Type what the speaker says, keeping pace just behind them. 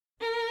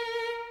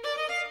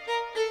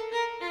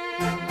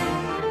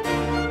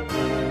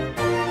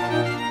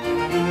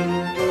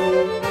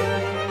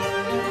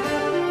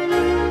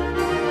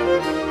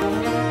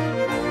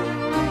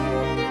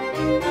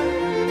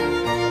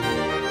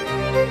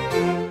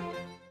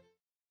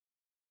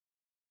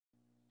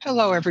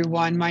Hello,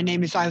 everyone. My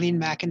name is Eileen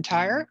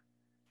McIntyre,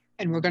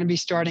 and we're going to be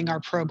starting our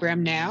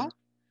program now.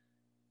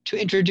 To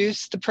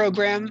introduce the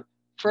program,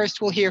 first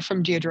we'll hear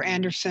from Deirdre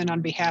Anderson on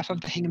behalf of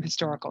the Hingham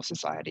Historical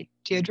Society.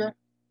 Deirdre?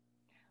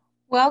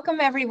 Welcome,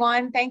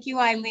 everyone. Thank you,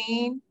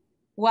 Eileen.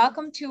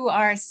 Welcome to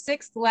our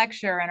 6th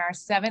lecture and our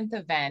 7th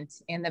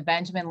event in the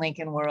Benjamin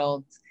Lincoln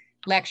World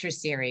Lecture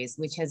Series,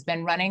 which has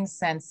been running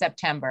since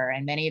September,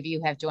 and many of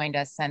you have joined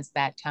us since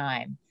that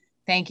time.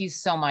 Thank you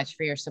so much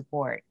for your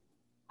support.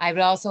 I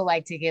would also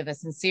like to give a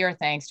sincere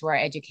thanks to our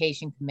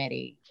Education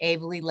Committee,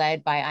 ably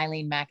led by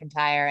Eileen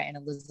McIntyre and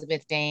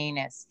Elizabeth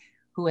Danis,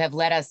 who have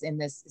led us in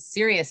this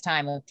serious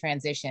time of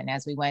transition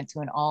as we went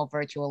to an all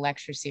virtual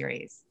lecture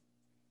series.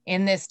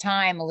 In this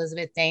time,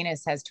 Elizabeth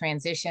Danis has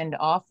transitioned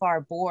off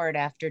our board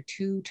after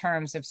 2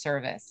 terms of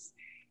service,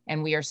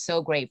 and we are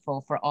so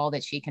grateful for all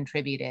that she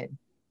contributed,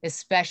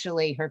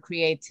 especially her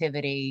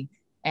creativity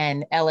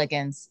and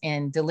elegance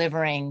in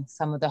delivering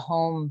some of the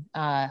home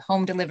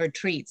delivered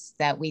treats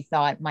that we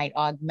thought might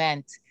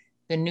augment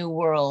the new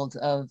world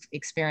of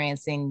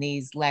experiencing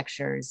these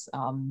lectures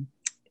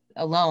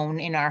alone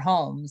in our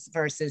homes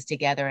versus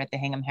together at the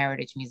Hingham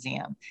Heritage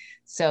Museum.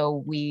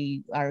 So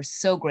we are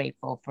so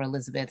grateful for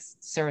Elizabeth's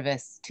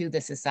service to the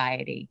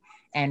Society,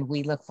 and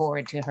we look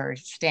forward to her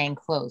staying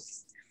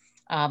close.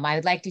 I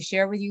would like to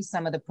share with you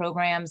some of the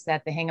programs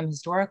that the Hingham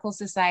Historical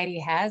Society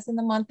has in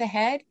the month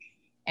ahead,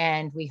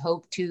 and we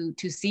hope to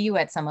see you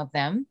at some of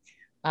them.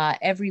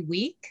 Every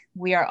week,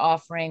 we are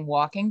offering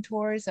walking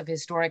tours of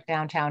historic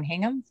downtown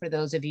Hingham for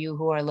those of you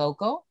who are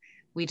local.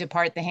 We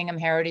depart the Hingham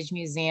Heritage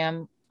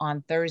Museum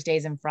on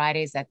Thursdays and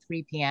Fridays at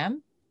 3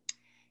 p.m.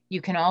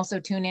 You can also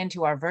tune in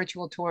to our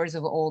virtual tours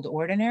of Old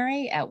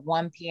Ordinary at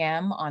 1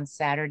 p.m. on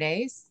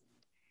Saturdays.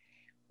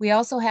 We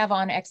also have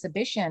on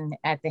exhibition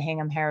at the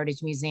Hingham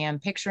Heritage Museum,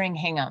 Picturing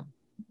Hingham,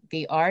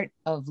 the art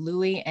of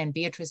Louis and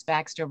Beatrice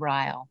Baxter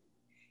Ryle.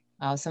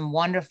 Some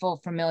wonderful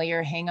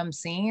familiar Hingham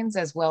scenes,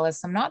 as well as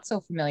some not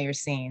so familiar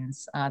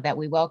scenes that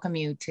we welcome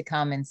you to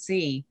come and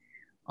see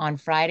on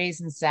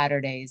Fridays and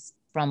Saturdays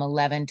from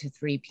 11 to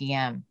 3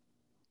 p.m.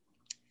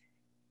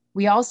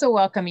 We also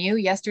welcome you.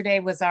 Yesterday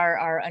was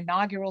our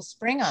inaugural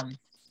Springham.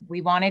 We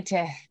wanted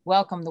to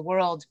welcome the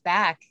world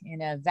back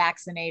in a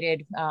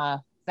vaccinated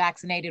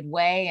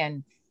way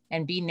and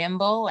be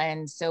nimble.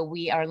 And so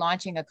we are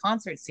launching a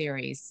concert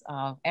series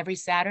every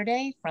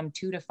Saturday from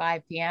 2 to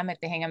 5 p.m. at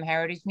the Hingham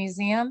Heritage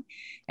Museum.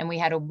 And we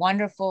had a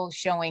wonderful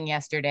showing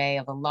yesterday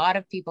of a lot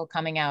of people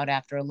coming out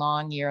after a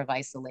long year of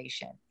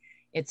isolation.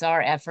 It's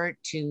our effort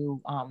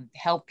to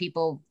help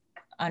people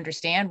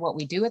understand what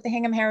we do at the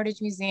Hingham Heritage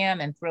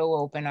Museum and throw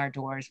open our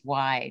doors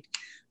wide.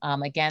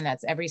 Again,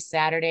 that's every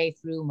Saturday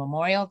through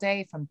Memorial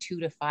Day from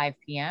 2 to 5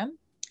 p.m.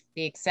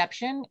 The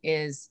exception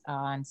is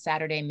on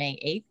Saturday, May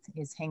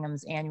 8th, is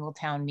Hingham's annual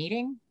town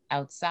meeting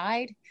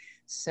outside.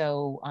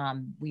 So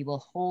we will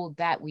hold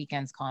that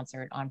weekend's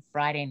concert on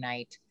Friday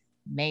night,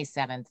 May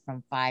 7th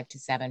from 5 to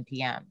 7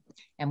 p.m.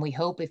 And we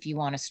hope if you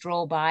want to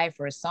stroll by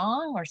for a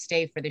song or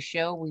stay for the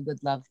show, we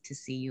would love to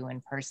see you in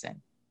person.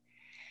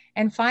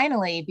 And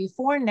finally,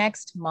 before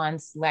next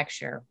month's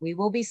lecture, we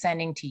will be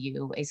sending to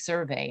you a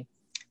survey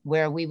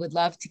where we would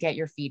love to get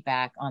your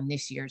feedback on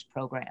this year's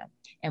program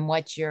and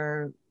what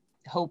your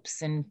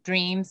hopes and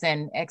dreams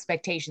and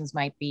expectations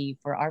might be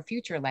for our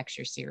future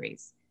lecture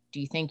series. Do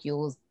you think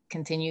you'll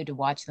continue to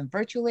watch them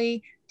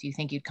virtually? Do you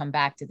think you'd come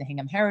back to the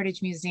Hingham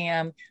Heritage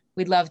Museum?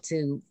 We'd love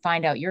to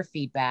find out your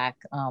feedback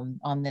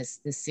on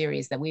this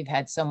series that we've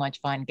had so much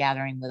fun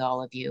gathering with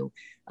all of you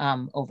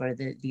over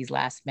these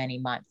last many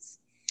months.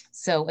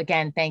 So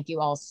again, thank you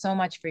all so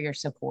much for your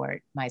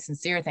support. My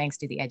sincere thanks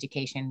to the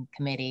Education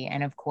Committee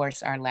and of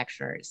course our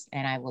lecturers.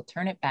 And I will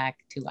turn it back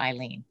to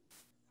Eileen.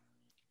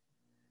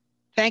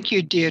 Thank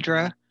you,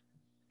 Deirdre.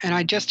 And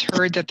I just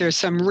heard that there's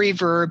some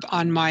reverb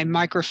on my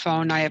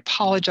microphone. I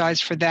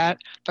apologize for that,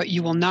 but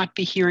you will not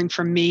be hearing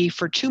from me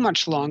for too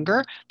much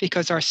longer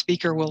because our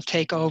speaker will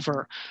take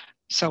over.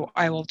 So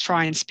I will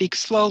try and speak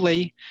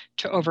slowly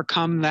to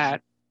overcome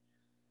that.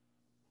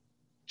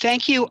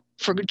 Thank you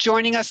for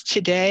joining us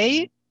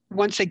today.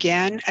 Once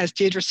again, as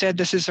Deirdre said,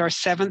 this is our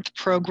 7th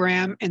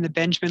program in the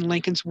Benjamin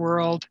Lincoln's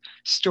World,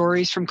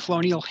 Stories from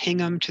Colonial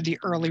Hingham to the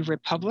Early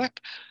Republic.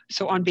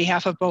 So on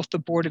behalf of both the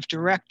Board of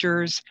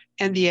Directors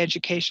and the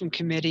Education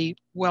Committee,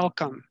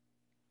 welcome.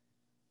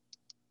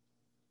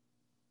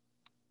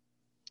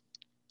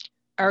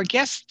 Our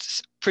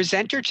guest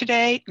presenter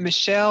today,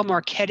 Michelle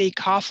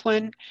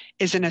Coughlin,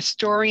 is an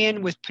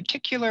historian with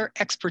particular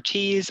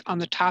expertise on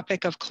the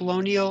topic of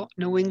colonial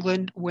New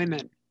England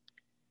women.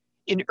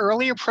 In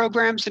earlier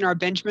programs in our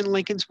Benjamin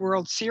Lincoln's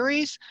World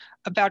series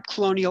about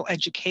colonial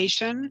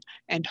education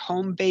and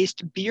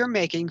home-based beer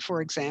making,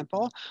 for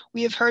example,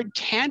 we have heard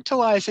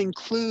tantalizing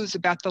clues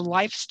about the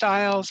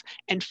lifestyles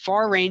and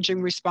far-ranging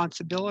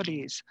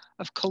responsibilities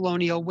of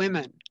colonial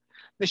women.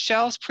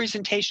 Michelle's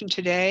presentation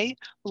today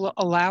will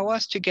allow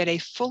us to get a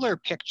fuller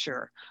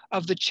picture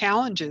of the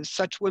challenges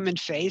such women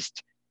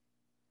faced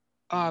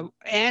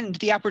and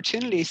the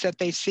opportunities that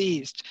they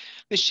seized.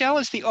 Michelle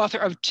is the author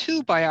of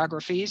 2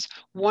 biographies,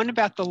 one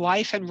about the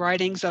life and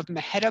writings of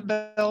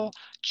Mehetabel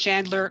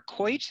Chandler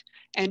Coit,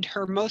 and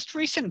her most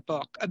recent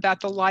book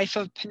about the life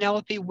of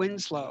Penelope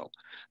Winslow,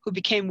 who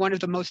became one of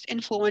the most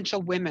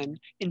influential women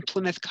in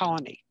Plymouth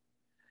Colony.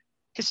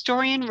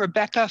 Historian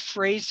Rebecca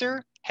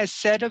Fraser has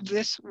said of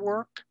this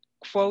work,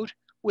 quote,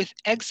 "With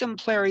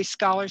exemplary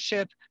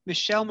scholarship,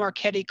 Michelle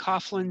Marchetti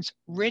Coughlin's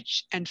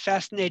rich and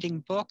fascinating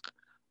book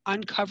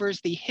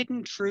uncovers the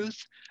hidden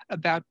truth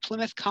about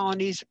Plymouth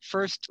Colony's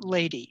First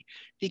Lady,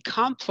 the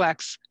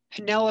complex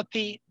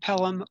Penelope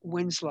Pelham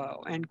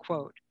Winslow," end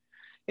quote.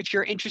 If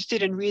you're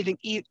interested in reading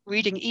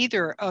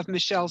either of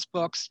Michelle's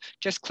books,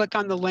 just click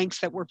on the links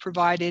that were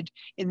provided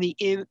in the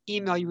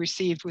email you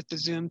received with the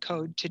Zoom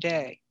code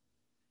today.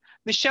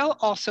 Michelle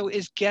also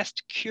is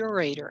guest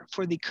curator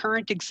for the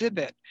current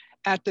exhibit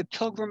at the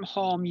Pilgrim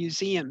Hall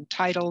Museum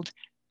titled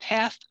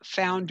Path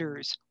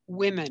Founders,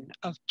 Women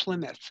of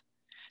Plymouth.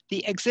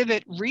 The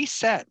exhibit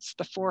resets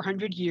the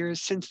 400 years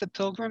since the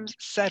Pilgrims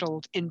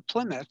settled in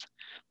Plymouth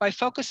by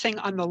focusing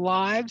on the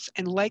lives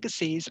and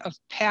legacies of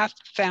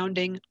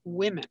path-founding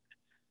women.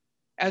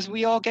 As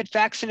we all get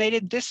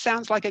vaccinated, this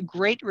sounds like a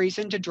great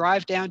reason to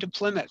drive down to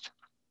Plymouth.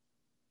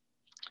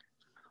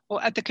 Well,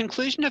 at the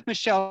conclusion of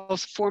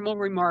Michelle's formal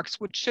remarks,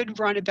 which should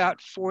run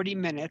about 40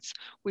 minutes,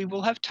 we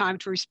will have time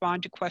to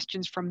respond to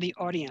questions from the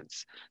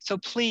audience. So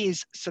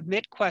please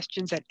submit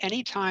questions at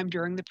any time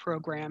during the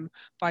program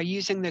by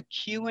using the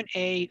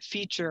Q&A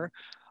feature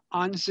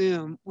on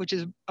Zoom, which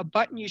is a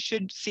button you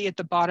should see at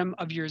the bottom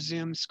of your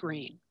Zoom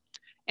screen.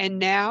 And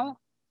now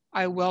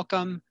I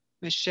welcome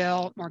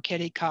Michelle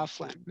Marchetti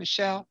Coughlin.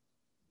 Michelle.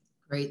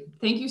 Great.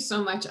 Thank you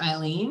so much,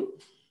 Eileen.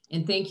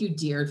 And thank you,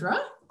 Deirdre.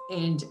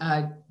 And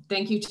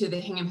thank you to the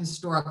Hingham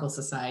Historical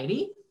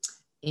Society.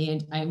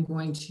 And I'm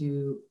going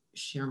to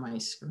share my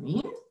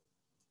screen.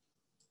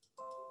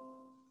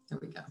 There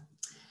we go.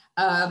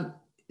 And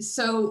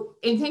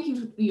thank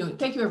you,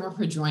 thank you everyone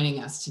for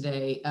joining us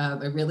today.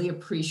 I really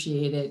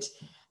appreciate it.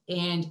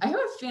 And I have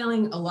a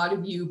feeling a lot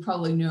of you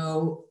probably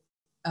know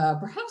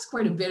perhaps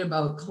quite a bit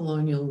about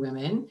colonial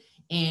women,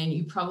 and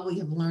you probably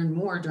have learned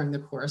more during the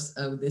course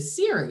of this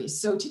series.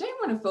 So today I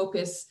want to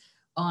focus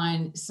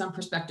on some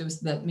perspectives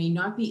that may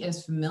not be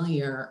as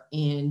familiar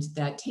and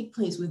that take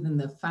place within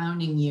the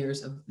founding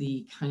years of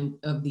the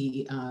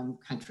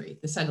country,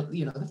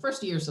 the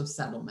first years of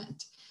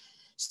settlement.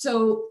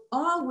 So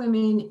all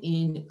women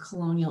in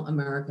colonial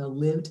America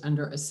lived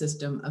under a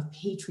system of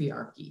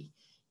patriarchy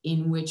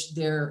in which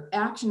their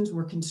actions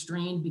were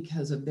constrained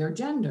because of their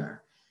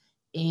gender.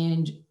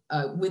 And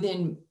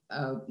when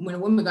a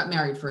woman got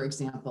married, for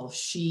example,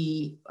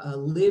 she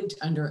lived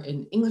under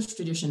an English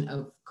tradition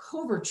of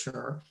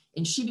coverture,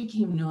 and she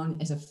became known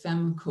as a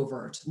femme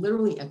covert,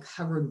 literally a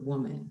covered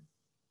woman.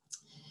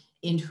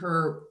 And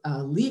her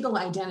legal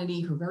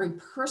identity, her very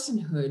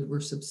personhood were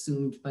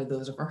subsumed by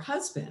those of her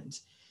husband.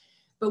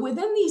 But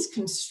within these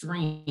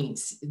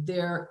constraints,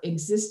 there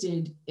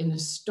existed an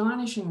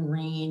astonishing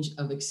range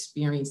of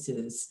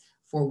experiences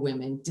for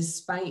women,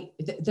 despite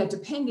that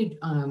depended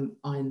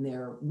on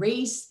their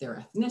race,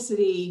 their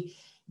ethnicity,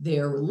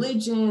 their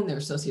religion, their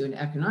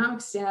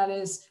socioeconomic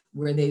status,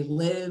 where they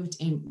lived,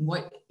 and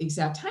what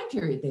exact time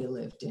period they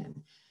lived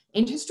in.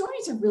 And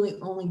historians have really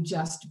only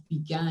just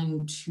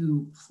begun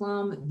to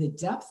plumb the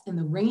depth and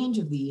the range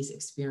of these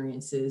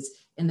experiences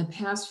in the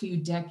past few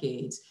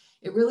decades.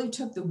 It really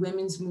took the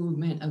women's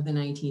movement of the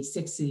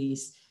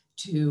 1960s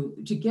to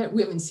get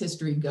women's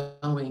history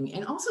going,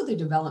 and also the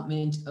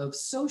development of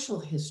social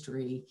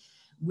history,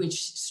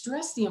 which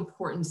stressed the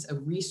importance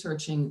of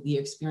researching the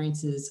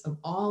experiences of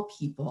all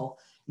people,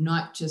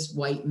 not just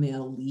white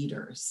male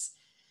leaders.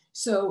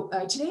 So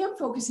today I'm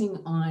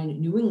focusing on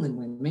New England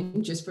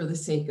women, just for the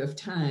sake of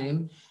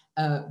time,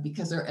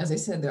 because there, as I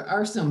said, there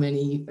are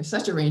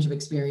such a range of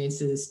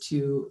experiences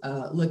to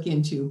look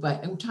into,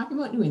 but I'm talking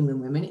about New England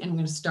women, and I'm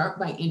going to start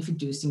by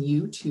introducing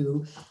you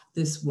to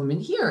this woman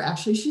here.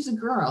 Actually, she's a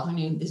girl. Her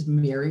name is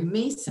Mary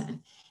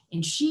Mason,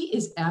 and she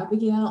is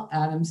Abigail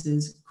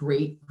Adams's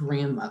great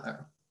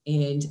grandmother.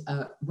 And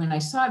when I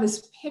saw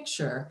this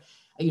picture,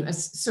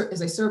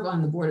 as I serve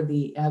on the board of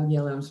the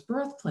Abigail Adams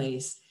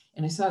birthplace,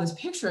 and I saw this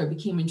picture, I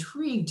became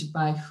intrigued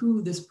by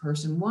who this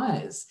person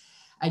was.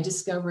 I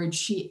discovered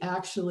she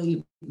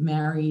actually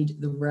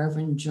married the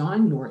Reverend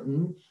John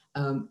Norton,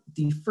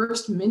 the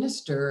first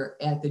minister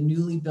at the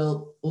newly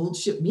built Old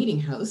Ship Meeting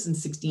House in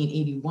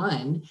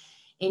 1681.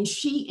 And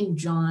she and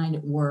John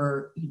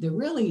they're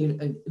really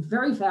a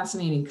very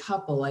fascinating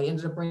couple. I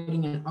ended up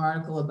writing an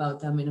article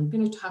about them, and I'm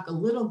going to talk a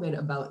little bit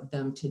about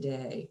them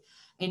today.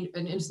 And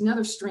it's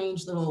another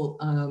strange little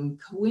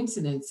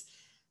coincidence.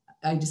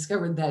 I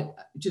discovered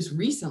that just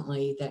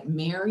recently that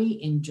Mary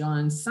and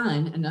John's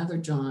son, another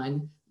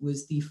John,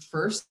 was the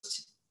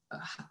first,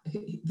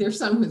 their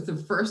son was the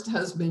first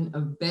husband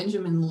of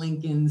Benjamin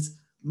Lincoln's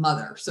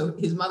mother. So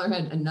his mother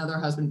had another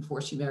husband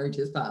before she married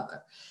his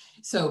father.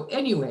 So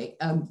anyway,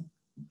 I'm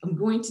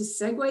going to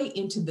segue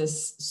into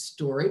this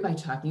story by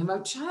talking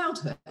about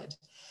childhood.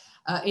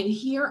 And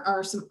here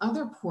are some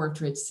other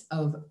portraits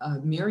of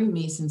Mary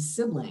Mason's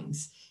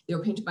siblings. They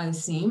were painted by the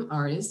same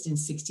artist in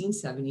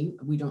 1670.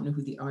 We don't know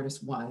who the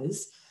artist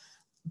was,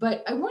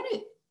 but I want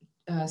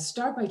to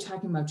start by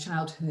talking about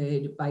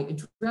childhood by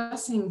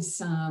addressing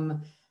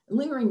some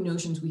lingering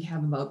notions we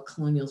have about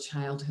colonial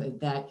childhood,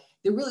 that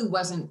there really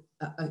wasn't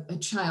a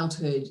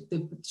childhood.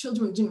 The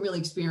children didn't really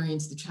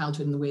experience the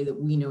childhood in the way that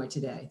we know it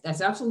today.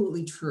 That's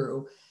absolutely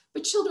true,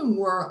 but children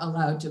were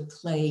allowed to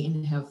play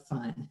and have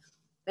fun.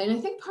 And I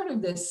think part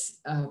of this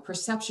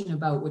perception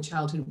about what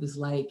childhood was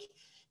like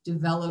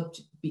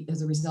developed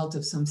as a result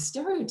of some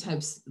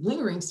stereotypes,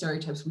 lingering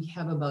stereotypes we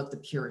have about the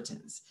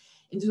Puritans.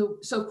 And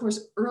so of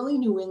course, early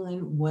New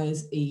England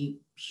was a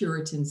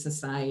Puritan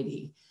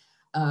society.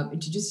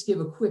 And to just give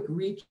a quick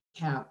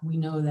recap, we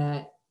know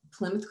that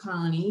Plymouth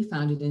Colony,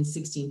 founded in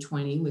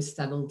 1620, was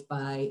settled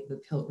by the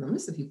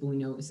Pilgrims, the people we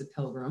know as the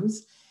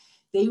Pilgrims.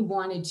 They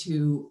wanted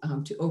to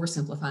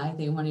oversimplify,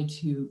 they wanted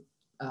to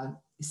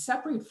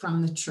separate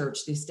from the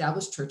church, the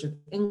established Church of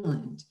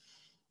England.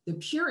 The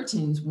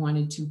Puritans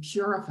wanted to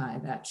purify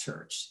that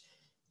church.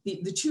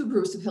 The two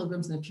groups, the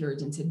Pilgrims and the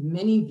Puritans, had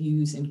many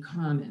views in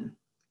common.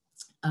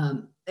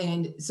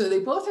 And so they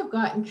both have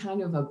gotten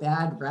kind of a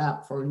bad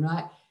rap for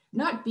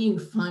not being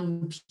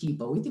fun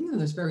people. We think of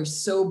them as very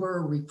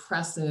sober,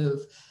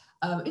 repressive,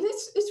 and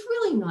it's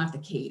really not the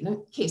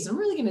case. I'm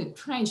really going to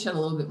try and shed a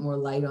little bit more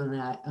light on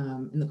that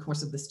in the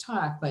course of this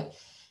talk. But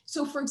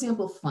so, for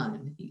example,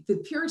 fun. The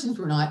Puritans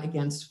were not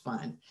against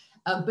fun,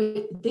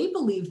 but they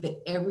believed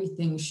that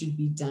everything should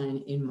be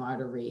done in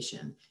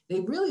moderation. They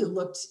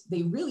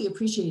really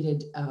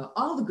appreciated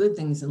all the good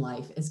things in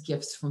life as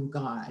gifts from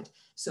God.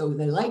 So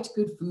they liked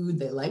good food,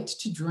 they liked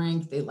to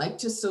drink, they liked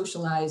to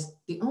socialize.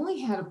 They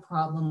only had a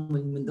problem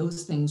when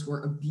those things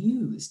were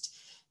abused,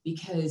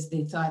 because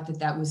they thought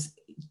that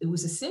it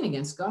was a sin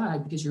against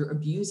God because you're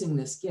abusing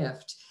this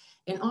gift.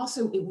 And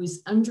also it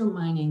was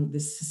undermining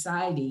this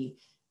society,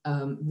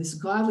 this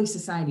godly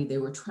society they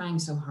were trying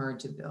so hard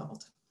to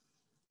build.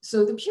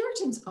 So the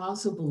Puritans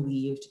also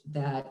believed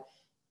that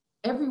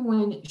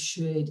everyone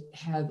should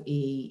have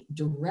a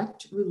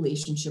direct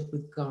relationship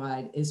with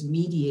God as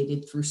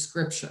mediated through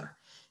scripture.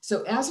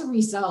 So as a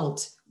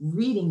result,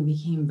 reading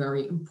became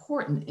very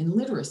important in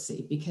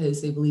literacy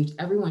because they believed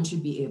everyone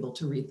should be able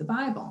to read the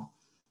Bible.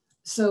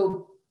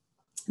 So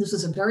this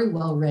was a very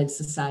well-read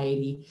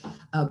society.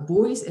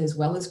 Boys as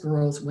well as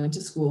girls went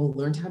to school,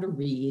 learned how to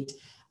read.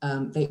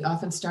 They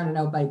often started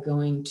out by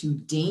going to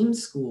dame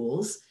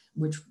schools,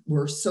 which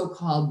were so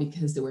called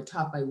because they were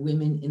taught by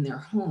women in their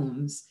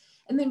homes.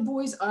 And then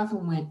boys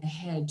often went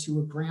ahead to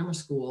a grammar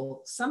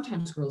school.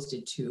 Sometimes girls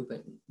did too,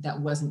 but that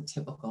wasn't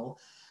typical.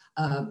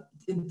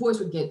 Boys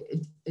would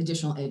get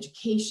additional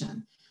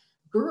education.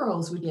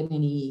 Girls would get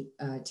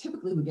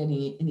typically would get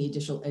any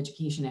additional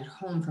education at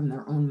home from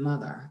their own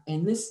mother.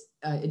 And this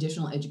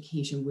additional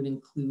education would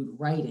include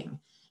writing,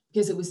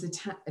 because it was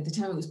at the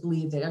time it was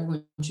believed that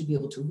everyone should be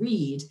able to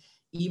read,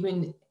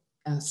 even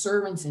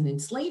servants and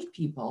enslaved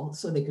people,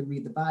 so they could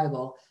read the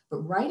Bible.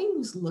 But writing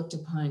was looked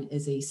upon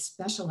as a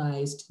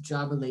specialized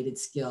job-related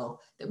skill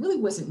that really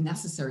wasn't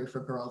necessary for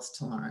girls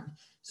to learn.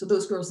 So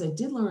those girls that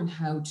did learn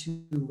how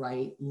to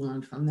write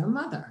learned from their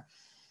mother.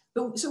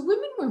 But so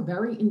women were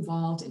very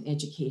involved in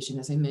education,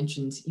 as I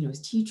mentioned,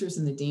 as teachers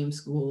in the dame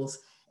schools.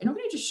 And I'm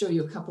going to just show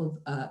you a couple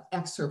of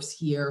excerpts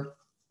here.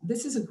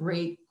 This is a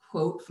great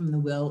quote from the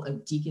will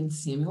of Deacon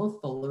Samuel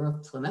Fuller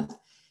of Plymouth.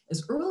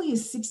 As early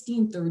as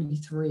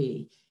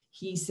 1633,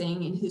 he's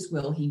saying in his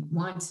will he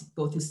wants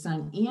both his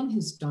son and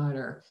his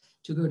daughter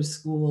to go to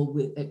school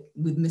with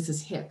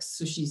Mrs. Hicks.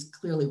 So she's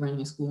clearly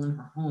running a school in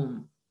her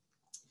home.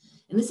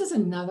 And this is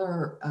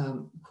another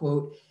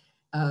quote.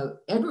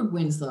 Edward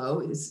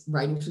Winslow is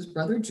writing to his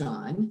brother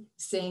John,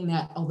 saying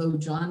that although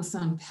John's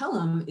son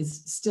Pelham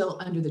is still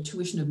under the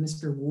tuition of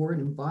Mr. Ward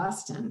in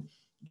Boston,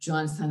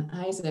 John's son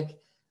Isaac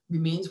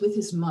remains with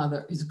his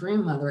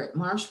grandmother at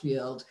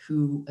Marshfield,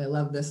 who, I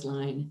love this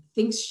line,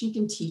 thinks she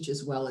can teach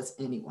as well as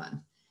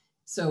anyone.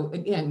 So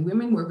again,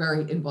 women were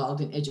very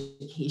involved in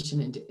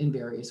education in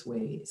various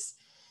ways.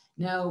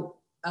 Now,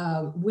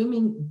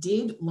 women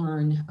did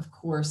learn, of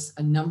course,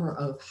 a number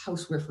of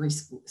housewifery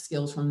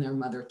skills from their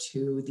mother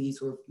too.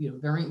 These were,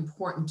 very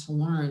important to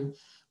learn,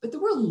 but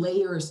there were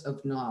layers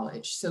of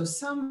knowledge. So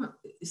some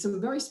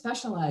very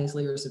specialized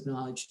layers of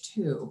knowledge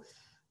too.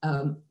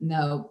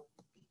 Now,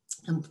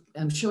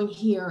 I'm showing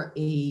here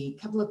a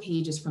couple of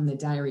pages from the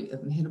diary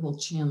of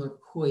Mehitable Chandler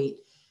Coit,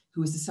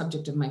 who was the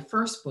subject of my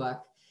first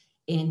book.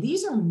 And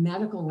these are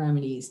medical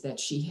remedies that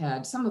she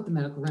had, some of the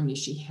medical remedies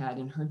she had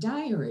in her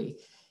diary.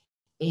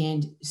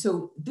 And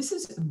so this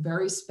is a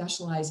very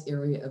specialized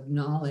area of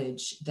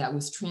knowledge that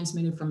was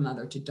transmitted from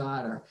mother to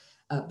daughter,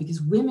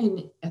 because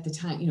women at the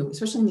time,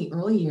 especially in the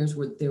early years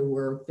where there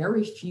were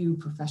very few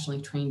professionally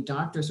trained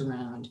doctors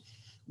around,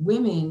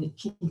 women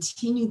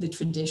continued the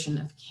tradition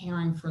of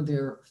caring for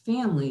their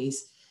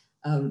families,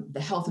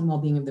 the health and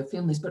well-being of their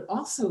families, but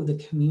also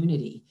the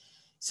community.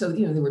 So,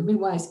 there were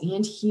midwives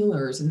and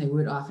healers, and they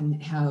would often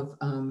have,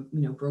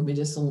 grow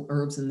medicinal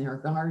herbs in their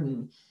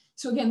garden.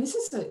 So again, this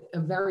is a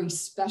very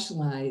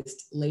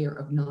specialized layer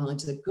of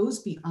knowledge that goes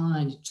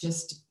beyond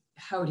just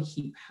how to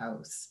keep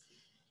house.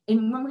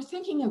 And when we're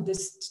thinking of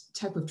this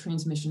type of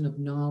transmission of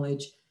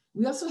knowledge,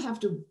 we also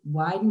have to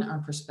widen our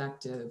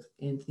perspective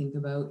and think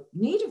about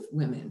Native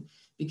women,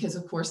 because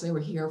of course they were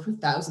here for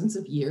thousands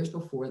of years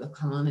before the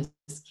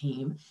colonists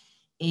came.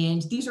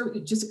 And these are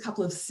just a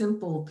couple of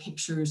simple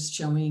pictures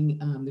showing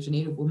there's a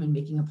Native woman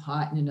making a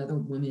pot and another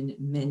woman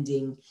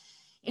mending.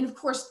 And of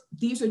course,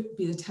 these would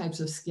be the types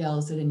of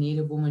skills that a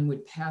Native woman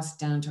would pass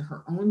down to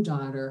her own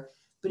daughter.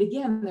 But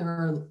again, there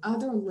are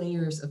other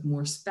layers of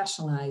more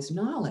specialized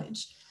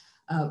knowledge.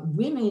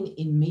 Women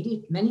in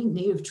many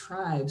Native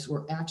tribes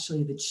were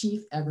actually the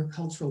chief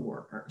agricultural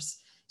workers.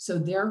 So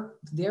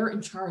they're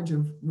in charge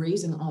of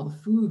raising all the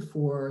food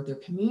for their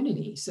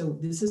community. So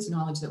this is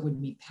knowledge that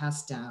would be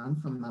passed down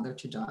from mother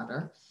to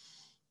daughter.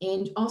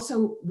 And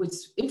also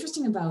what's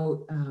interesting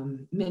about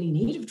many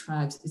Native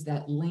tribes is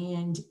that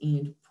land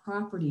and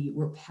property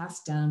were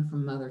passed down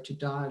from mother to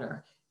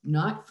daughter,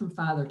 not from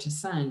father to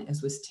son,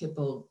 as was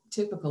typical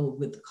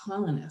with the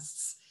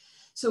colonists.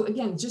 So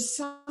again, just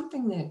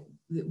something that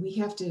we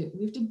have to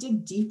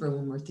dig deeper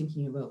when we're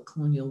thinking about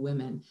colonial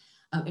women.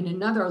 And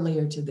another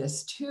layer to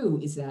this too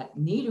is that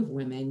Native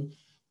women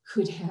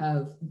could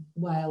have,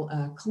 while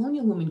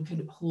colonial women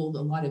could hold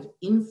a lot of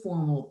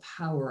informal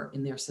power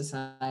in their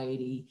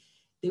society,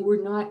 they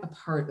were not a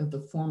part of the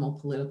formal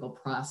political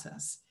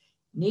process.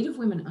 Native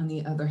women, on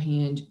the other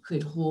hand,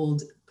 could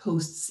hold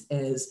posts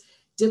as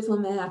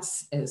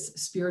diplomats, as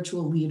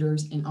spiritual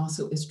leaders, and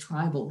also as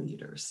tribal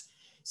leaders.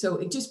 So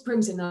it just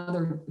brings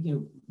another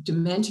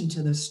dimension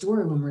to the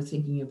story when we're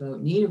thinking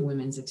about Native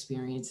women's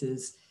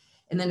experiences.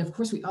 And then, of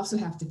course, we also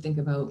have to think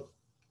about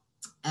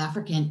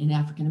African and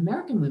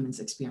African-American women's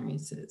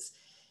experiences.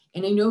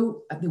 And I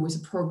know there was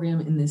a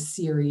program in this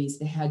series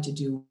that had to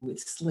do with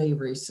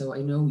slavery. So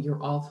I know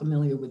you're all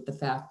familiar with the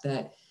fact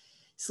that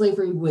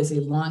slavery was a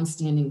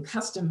longstanding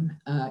custom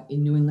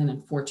in New England.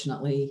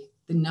 Unfortunately,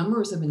 the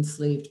numbers of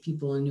enslaved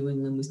people in New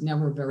England was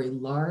never very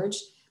large,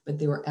 but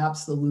they were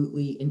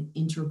absolutely an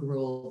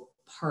integral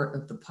part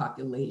of the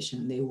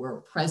population. They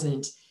were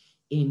present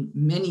in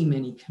many,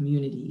 many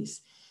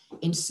communities.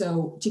 And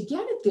so to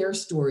get at their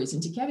stories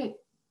and to get at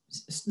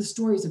the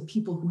stories of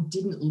people who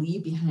didn't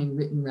leave behind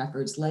written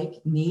records,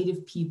 like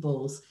Native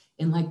peoples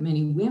and like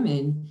many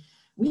women,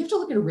 we have to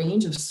look at a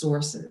range of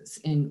sources.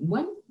 And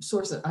one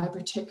source that I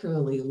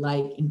particularly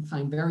like and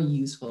find very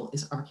useful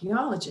is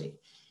archaeology.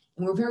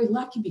 And we're very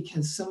lucky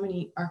because so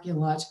many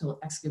archaeological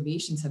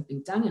excavations have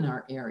been done in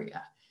our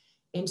area.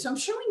 And so I'm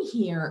showing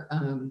here,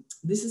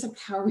 this is a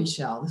cowrie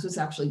shell. This was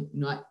actually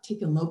not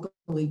taken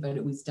locally, but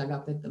it was dug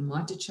up at the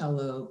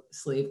Monticello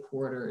slave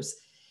quarters.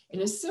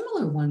 And a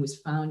similar one was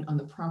found on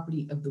the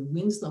property of the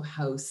Winslow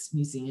House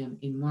Museum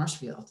in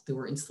Marshfield. There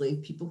were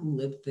enslaved people who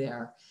lived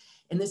there.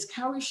 And this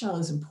cowrie shell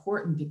is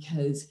important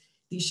because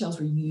these shells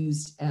were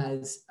used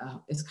as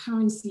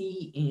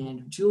currency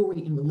and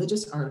jewelry and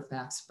religious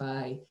artifacts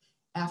by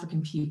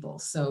African people.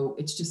 So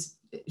it's just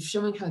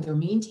showing how they're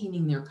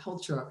maintaining their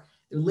culture.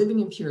 They're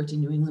living in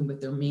Puritan New England,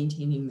 but they're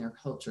maintaining their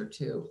culture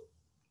too.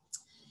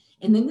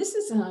 And then this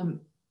is,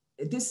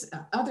 this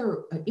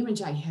other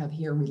image I have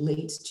here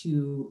relates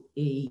to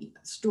a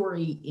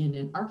story in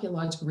an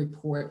archaeological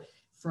report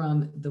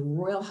from the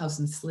Royal House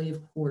and Slave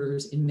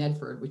Quarters in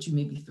Medford, which you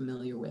may be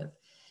familiar with.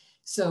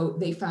 So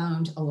they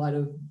found a lot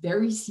of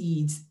berry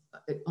seeds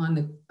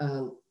on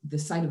the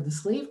site of the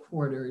slave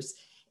quarters,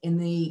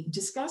 and they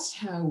discussed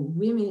how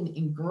women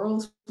and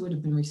girls would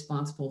have been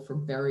responsible for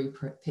berry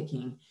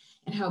picking,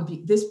 and how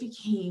this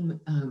became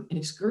an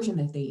excursion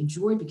that they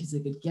enjoyed because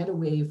they could get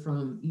away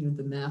from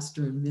the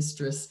master and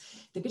mistress.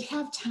 They could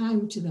have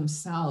time to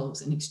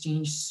themselves and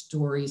exchange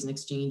stories and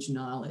exchange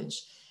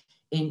knowledge.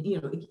 And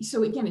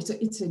so again, it's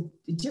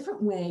a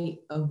different way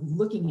of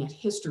looking at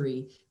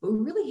history, but we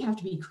really have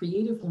to be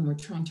creative when we're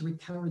trying to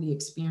recover the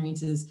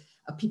experiences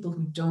of people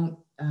who don't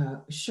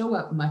show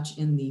up much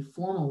in the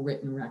formal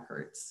written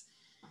records.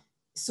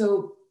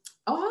 So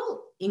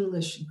all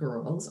English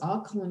girls, all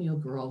colonial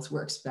girls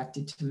were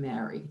expected to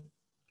marry.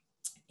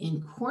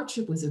 And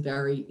courtship was a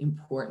very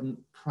important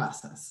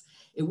process.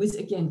 It was,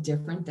 again,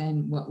 different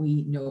than what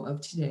we know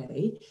of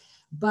today,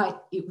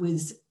 but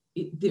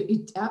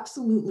it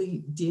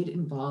absolutely did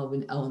involve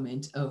an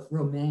element of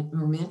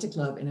romantic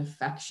love and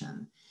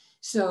affection.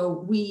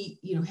 So we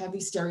have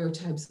these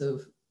stereotypes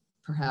of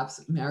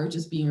perhaps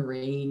marriages being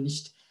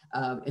arranged,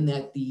 and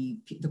that the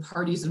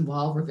parties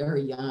involved were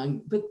very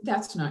young, but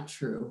that's not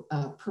true.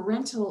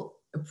 Parental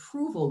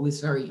approval was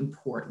very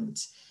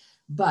important,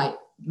 but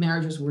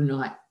marriages were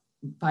not,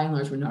 by and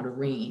large, were not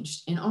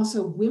arranged. And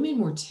also women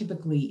were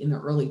typically in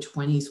their early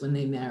 20s when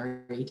they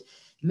married.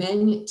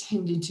 Men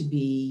tended to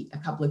be a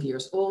couple of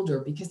years older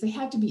because they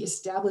had to be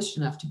established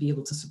enough to be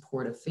able to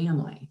support a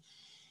family.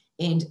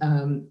 And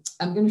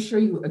I'm going to show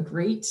you a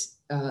great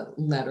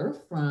letter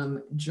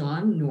from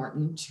John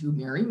Norton to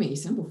Mary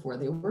Mason before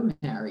they were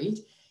married.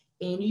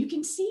 And you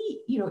can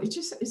see,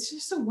 it's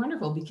just so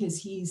wonderful because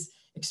he's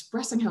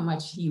expressing how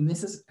much he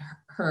misses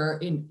her.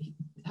 And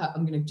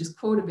I'm going to just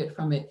quote a bit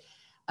from it.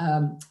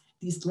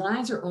 These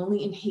lines are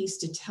only in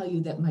haste to tell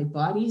you that my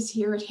body is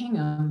here at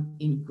Hingham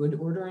in good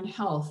order and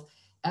health.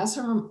 As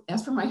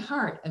for my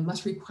heart, I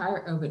must require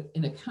of it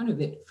an account of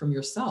it from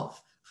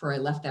yourself, for I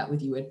left that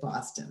with you at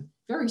Boston.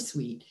 Very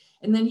sweet.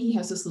 And then he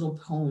has this little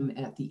poem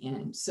at the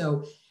end.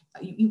 So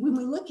when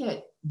we look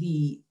at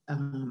the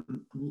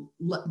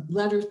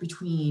letters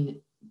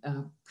between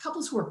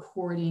couples who are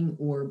courting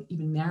or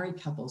even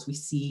married couples, we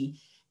see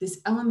this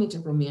element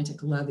of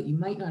romantic love that you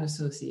might not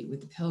associate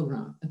with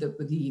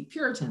the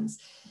Puritans.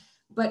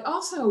 But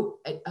also,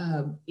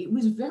 it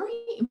was very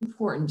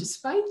important,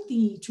 despite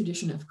the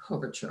tradition of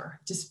coverture,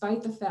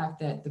 despite the fact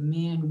that the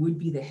man would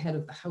be the head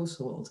of the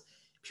household,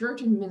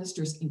 Puritan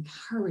ministers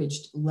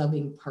encouraged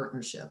loving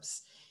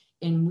partnerships.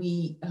 And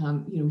we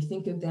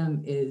think of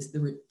them as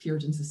the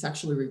Puritans as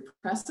sexually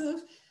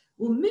repressive.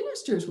 Well,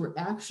 ministers were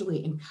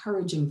actually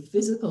encouraging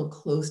physical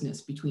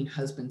closeness between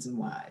husbands and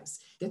wives.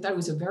 That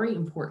was a very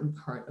important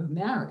part of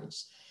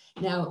marriage.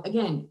 Now,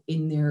 again,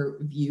 in their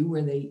view,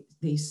 where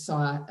they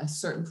saw a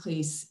certain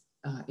place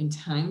in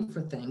time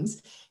for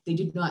things, they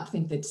did not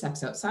think that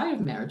sex outside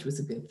of marriage was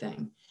a good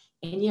thing.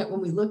 And yet, when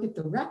we look at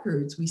the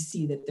records, we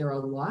see that there are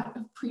a lot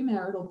of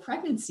premarital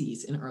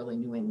pregnancies in early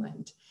New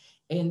England.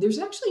 And there's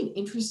actually an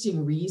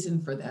interesting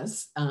reason for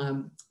this.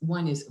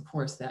 One is, of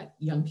course, that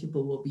young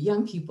people will be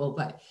young people,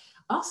 but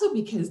also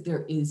because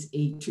there is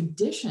a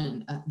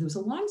tradition, there was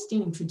a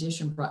longstanding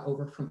tradition brought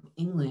over from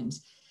England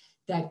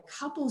that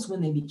couples, when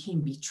they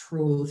became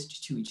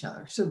betrothed to each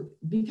other, so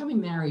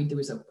becoming married, there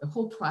was a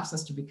whole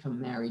process to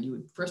become married. You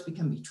would first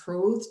become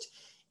betrothed,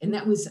 and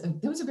that was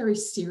a very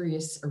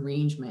serious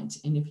arrangement.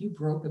 And if you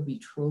broke a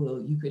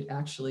betrothal, you could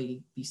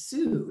actually be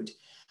sued.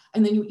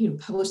 And then you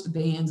publish the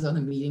banns on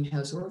the meeting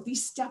house, or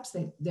these steps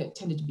that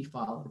tended to be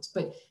followed.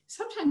 But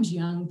sometimes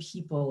young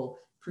people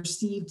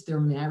perceived their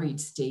married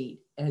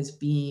state as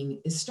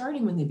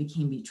starting when they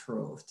became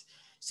betrothed.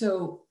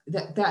 So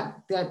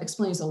that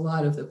explains a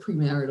lot of the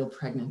premarital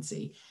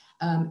pregnancy.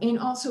 And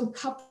also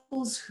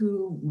couples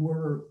who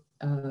were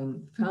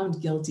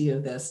found guilty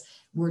of this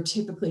were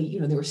typically,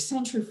 they were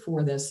censured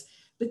for this,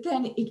 but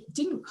then it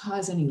didn't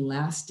cause any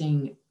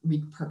lasting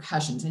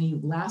repercussions, any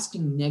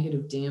lasting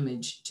negative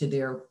damage to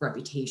their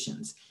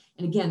reputations.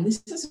 And again,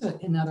 this is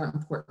another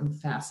important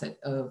facet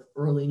of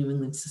early New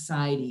England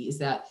society, is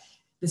that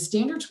the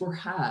standards were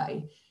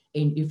high.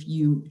 And if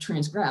you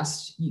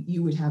transgressed,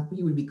 you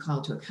would be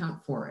called to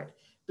account for it.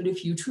 But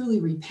if you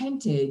truly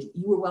repented,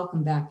 you were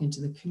welcomed back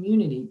into the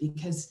community,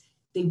 because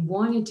they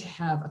wanted to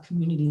have a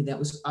community that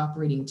was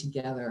operating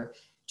together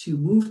to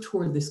move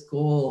toward this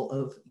goal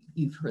of,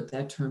 you've heard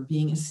that term,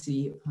 being a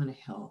city upon a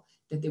hill,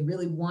 that they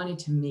really wanted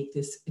to make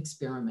this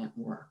experiment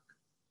work.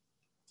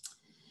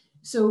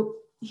 So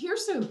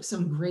here's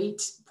some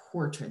great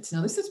portraits.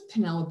 Now, this is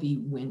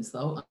Penelope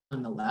Winslow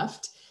on the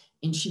left.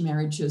 And she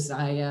married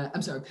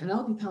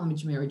Penelope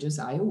Palmage married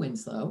Josiah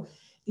Winslow.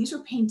 These were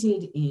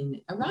painted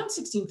in around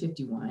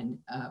 1651,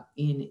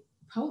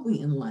 probably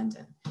in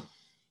London.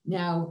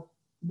 Now,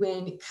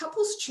 when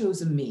couples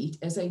chose a mate,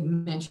 as I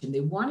mentioned,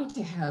 they wanted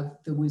to have,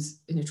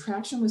 an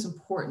attraction was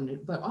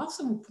important, but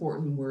also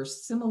important were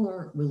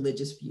similar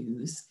religious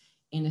views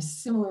and a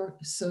similar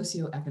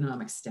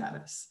socioeconomic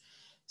status.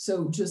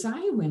 So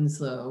Josiah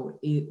Winslow,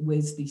 it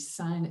was the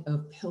son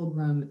of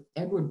Pilgrim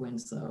Edward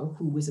Winslow,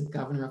 who was a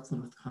governor of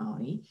Plymouth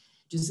Colony.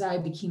 Josiah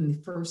became the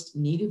first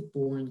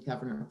native-born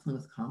governor of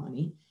Plymouth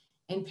Colony.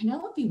 And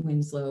Penelope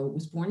Winslow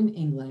was born in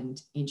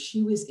England, and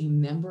she was a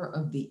member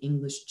of the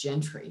English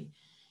gentry.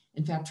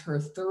 In fact, her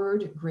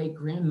third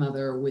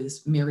great-grandmother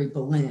was Mary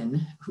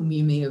Boleyn, whom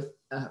you may have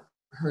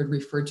heard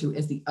referred to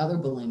as the other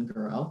Boleyn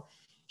girl.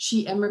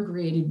 She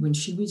emigrated when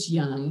she was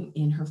young,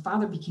 and her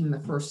father became the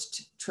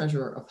first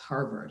treasurer of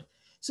Harvard.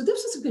 So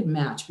this was a good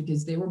match,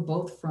 because they were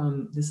both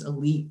from this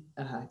elite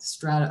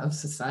strata of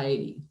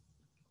society.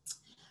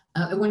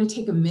 I want to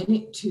take a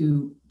minute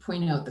to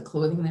point out the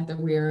clothing that they're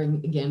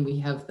wearing. Again, we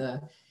have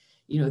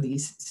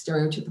these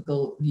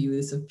stereotypical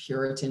views of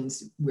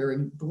Puritans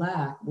wearing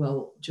black.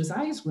 Well,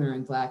 Josiah's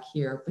wearing black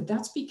here, but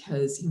that's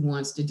because he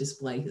wants to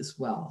display his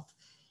wealth,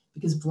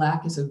 because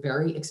black is a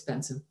very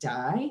expensive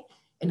dye.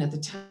 And at the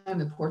time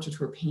the portraits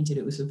were painted,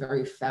 it was a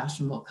very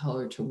fashionable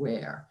color to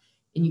wear.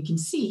 And you can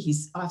see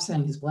he's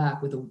offsetting his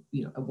black with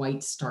a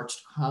white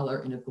starched collar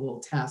and a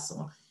gold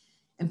tassel.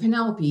 And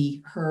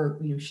Penelope,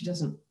 she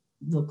doesn't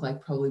look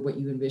like probably what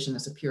you envision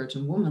as a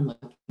Puritan woman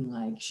looking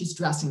like. She's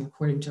dressing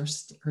according to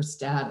her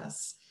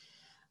status.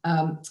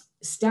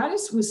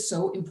 Status was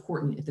so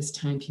important at this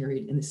time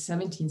period in the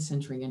 17th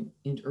century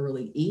and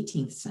early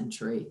 18th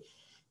century,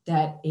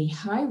 that a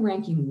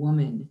high-ranking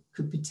woman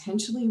could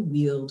potentially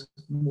wield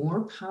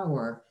more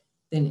power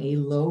than a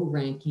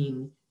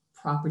low-ranking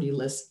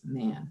propertyless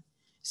man.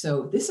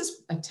 So this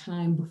is a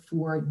time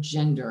before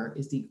gender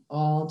is the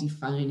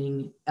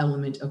all-defining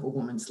element of a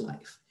woman's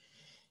life.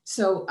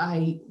 So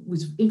I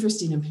was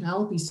interested in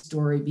Penelope's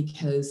story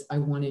because I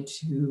wanted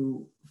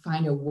to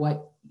find out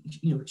what,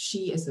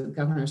 she as the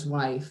governor's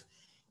wife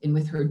and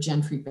with her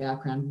gentry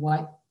background,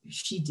 what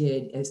she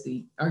did as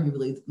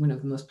arguably one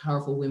of the most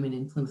powerful women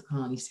in Plymouth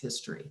Colony's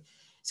history.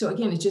 So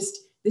again,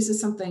 this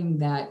is something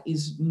that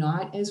is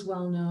not as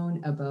well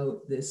known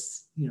about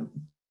this,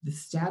 the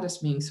status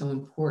being so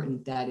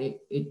important that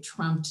it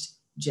trumped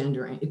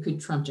gender, and it could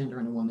trump gender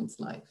in a woman's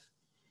life.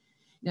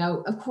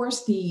 Now, of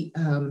course,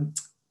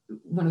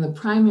 one of the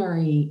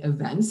primary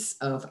events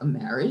of a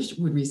marriage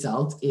would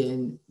result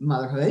in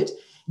motherhood.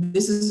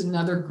 This is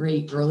another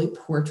great early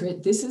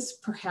portrait. This is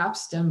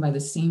perhaps done by the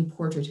same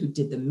portrait who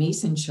did the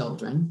Mason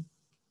children.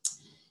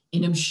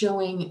 And I'm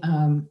showing,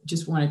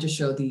 just wanted to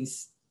show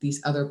these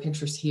other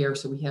pictures here.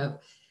 So we have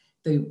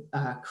the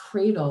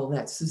cradle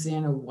that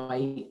Susanna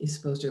White is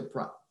supposed to have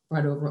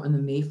brought over on the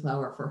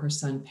Mayflower for her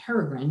son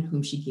Peregrine,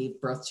 whom she gave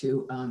birth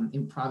to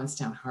in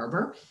Provincetown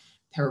Harbor.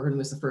 Peregrine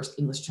was the first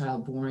English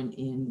child born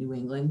in New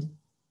England.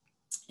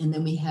 And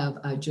then we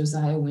have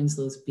Josiah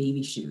Winslow's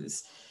baby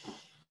shoes.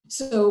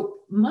 So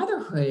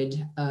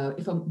motherhood,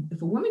 if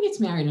a woman gets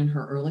married in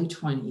her early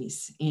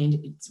 20s,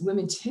 and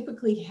women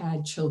typically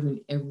had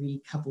children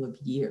every couple of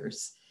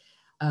years,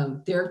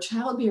 their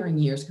childbearing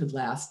years could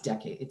last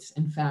decades.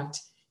 In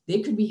fact,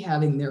 they could be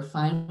having their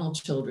final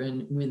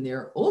children when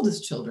their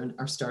oldest children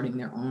are starting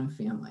their own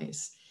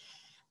families.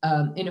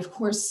 And of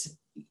course,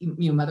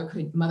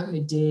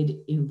 motherhood did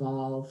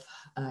involve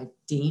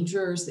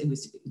dangers. It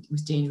was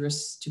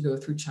dangerous to go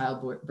through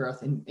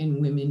childbirth,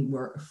 and women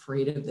were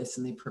afraid of this,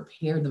 and they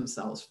prepared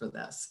themselves for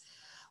this.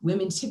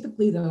 Women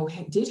typically, though,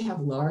 did have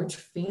large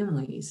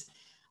families.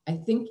 I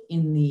think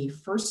in the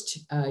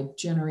first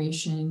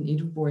generation,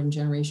 native-born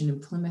generation in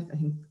Plymouth, I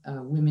think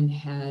women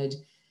had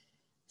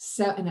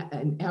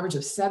an average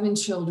of 7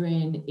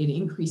 children. It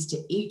increased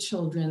to 8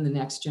 children the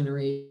next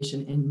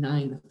generation and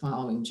 9 the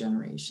following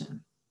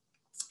generation.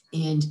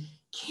 And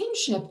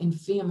kinship and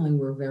family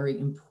were very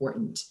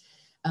important.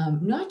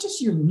 Not just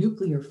your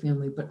nuclear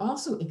family, but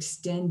also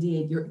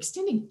your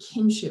extended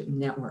kinship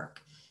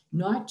network,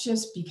 not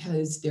just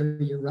because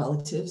they're your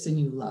relatives and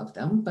you love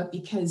them, but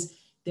because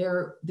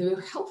they're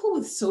helpful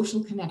with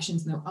social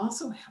connections, and they're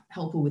also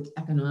helpful with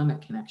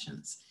economic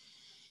connections.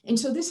 And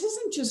so this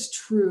isn't just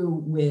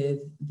true with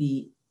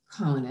the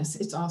colonists,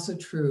 it's also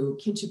true.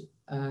 Kinship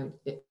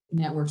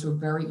networks were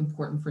very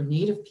important for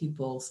Native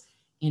peoples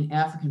and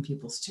African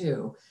peoples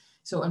too.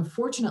 So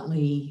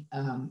unfortunately,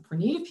 for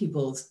Native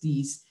peoples,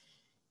 these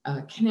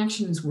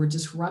connections were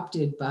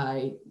disrupted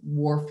by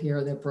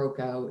warfare that broke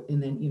out.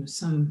 And then,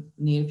 some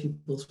Native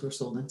peoples were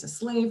sold into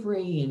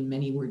slavery, and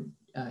many were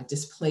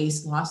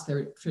displaced, lost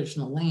their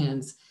traditional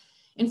lands.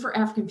 And for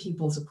African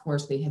peoples, of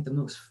course, they had the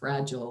most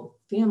fragile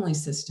family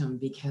system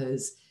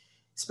because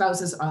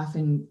spouses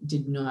often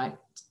did not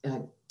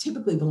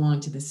typically belong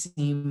to the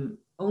same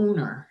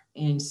owner.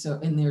 And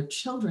their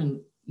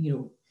children,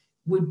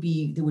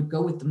 would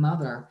go with the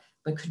mother,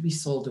 but could be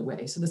sold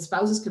away. So the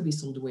spouses could be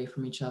sold away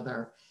from each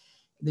other.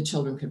 The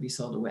children could be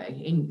sold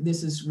away. And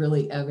this is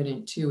really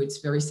evident too. It's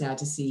very sad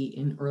to see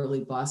in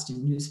early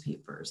Boston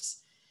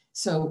newspapers.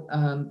 So,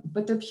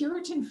 but the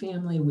Puritan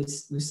family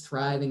was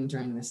thriving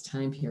during this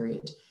time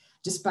period.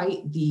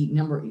 Despite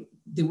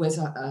there was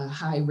a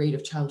high rate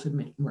of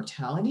childhood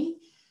mortality.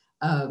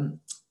 I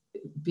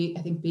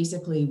think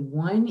basically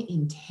 1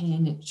 in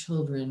 10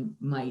 children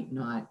might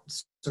not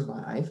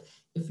survive.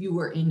 If you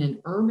were in an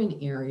urban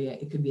area,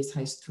 it could be as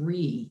high as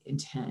 3 in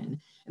 10.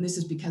 And this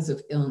is because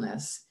of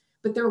illness.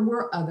 But there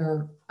were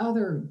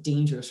other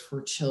dangers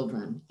for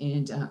children.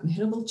 And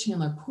Mehitable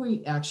Chandler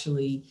Coit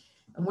actually,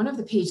 on one of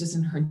the pages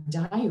in her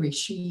diary,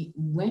 she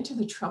went to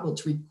the trouble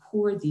to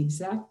record the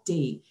exact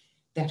date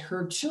that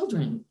her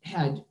children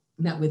had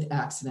met with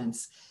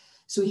accidents.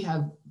 So we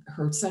have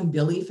her son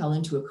Billy fell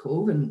into a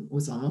cove and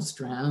was almost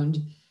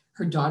drowned.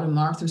 Her daughter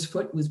Martha's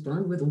foot was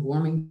burned with a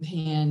warming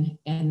pan.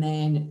 And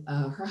then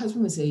her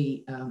husband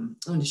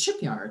owned a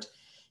shipyard.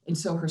 And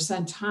so her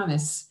son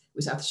Thomas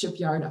was at the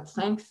shipyard. A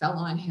plank fell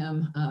on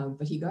him,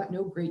 but he got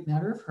no great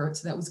matter of hurt,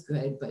 so that was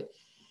good. But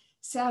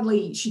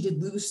sadly, she did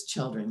lose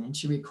children, and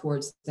she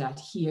records that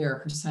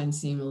here. Her son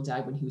Samuel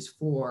died when he was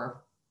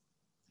 4.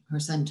 Her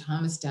son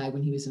Thomas died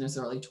when he was in his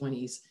early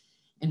 20s,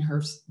 and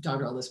her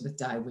daughter Elizabeth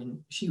died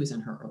when she was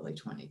in her early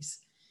 20s.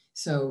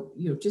 So,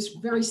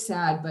 just very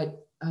sad,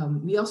 but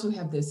we also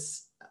have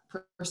this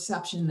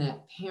perception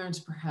that parents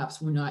perhaps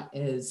were not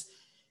as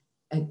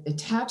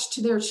attached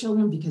to their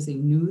children because they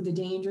knew the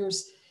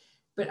dangers.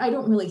 But I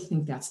don't really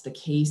think that's the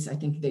case. I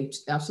think they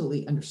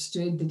absolutely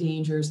understood the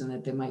dangers and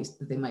that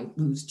they might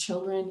lose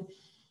children.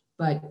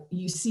 But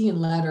you see in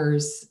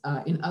letters,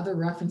 in other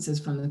references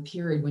from the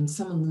period, when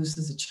someone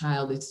loses a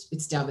child,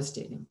 it's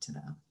devastating to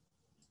them.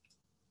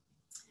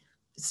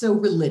 So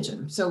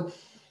religion. So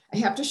I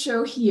have to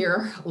show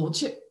here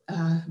Old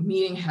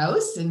Meeting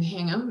House in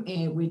Hingham,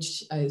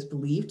 which is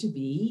believed to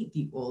be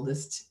the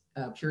oldest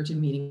Puritan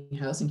meeting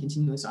house in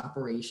continuous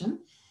operation.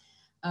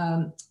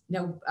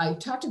 Now, I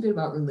talked a bit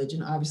about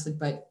religion, obviously,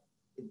 but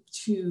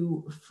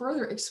to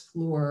further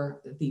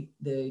explore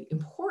the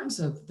importance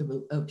of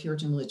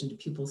Puritan religion to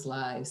people's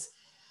lives,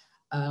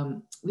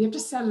 we have to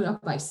set it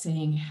up by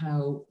saying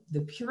how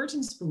the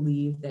Puritans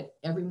believed that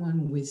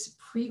everyone was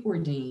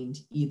preordained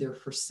either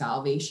for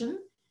salvation,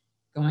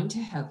 going to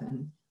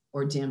heaven,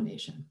 or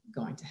damnation,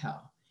 going to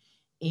hell.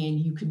 and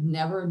you could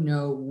never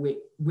know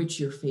which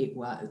your fate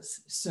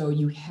was. So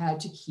you had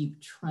to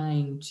keep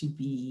trying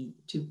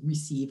to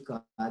receive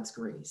God's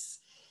grace.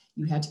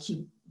 You had to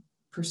keep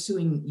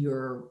pursuing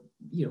you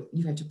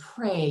had to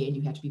pray, and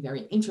you had to be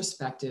very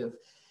introspective.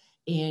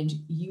 And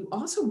you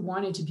also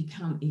wanted to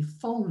become a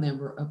full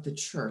member of the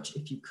church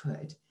if you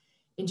could.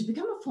 And to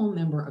become a full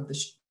member of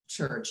the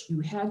church,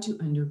 you had to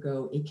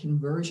undergo a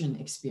conversion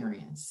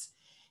experience.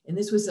 And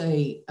this was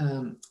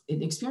an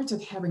experience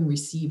of having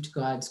received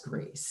God's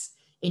grace.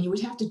 And you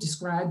would have to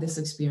describe this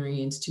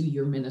experience to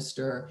your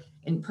minister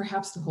and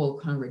perhaps the whole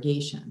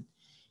congregation.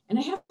 And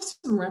I have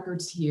some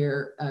records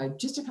here,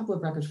 just a couple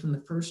of records from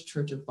the First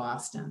Church of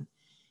Boston.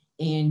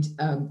 And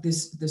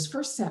this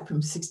first set from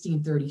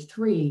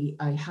 1633,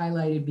 I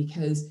highlighted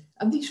because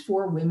of these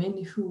 4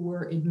 women who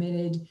were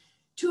admitted,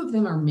 2 of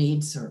them are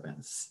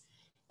maidservants.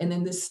 And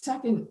then the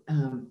second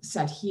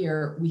set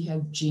here, we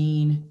have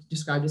Jane,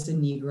 described as a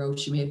Negro.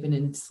 She may have been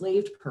an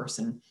enslaved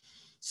person.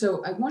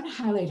 So I want to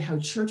highlight how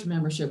church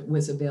membership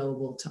was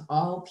available to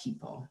all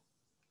people.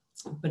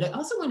 But I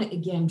also want to,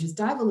 again, just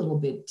dive a little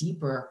bit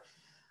deeper.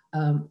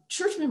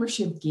 Church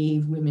membership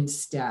gave women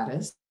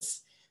status,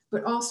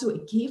 but also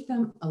it gave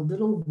them a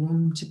little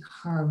room to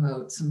carve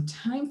out some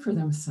time for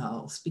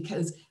themselves,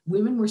 because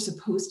women were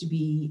supposed to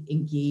be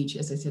engaged,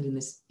 as I said,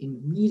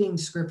 in reading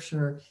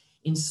scripture,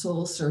 in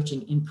soul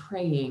searching, in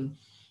praying.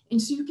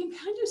 And so you can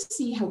kind of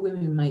see how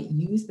women might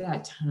use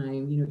that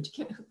time, to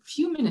get a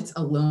few minutes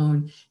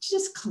alone to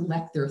just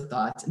collect their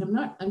thoughts. And I'm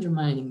not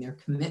undermining their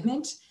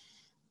commitment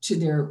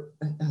to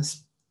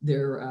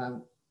their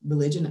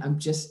religion. I'm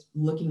just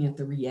looking at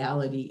the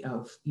reality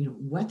of,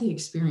 what they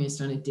experienced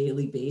on a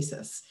daily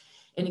basis.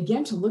 And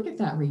again, to look at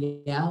that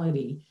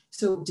reality.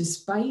 So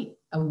despite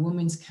a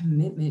woman's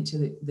commitment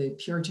to the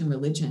Puritan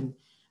religion,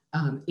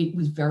 it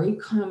was very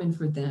common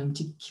for them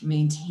to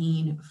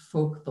maintain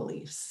folk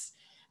beliefs.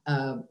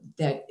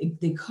 That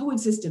they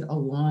coexisted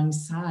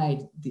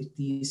alongside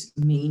these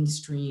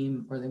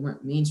mainstream, or they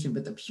weren't mainstream,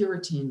 but the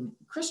Puritan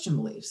Christian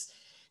beliefs.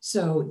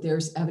 So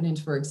there's evidence,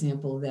 for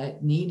example,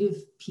 that Native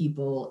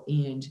people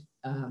and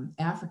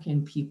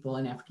African people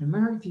and African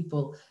American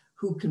people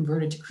who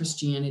converted to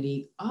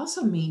Christianity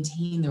also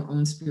maintain their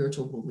own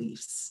spiritual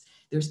beliefs.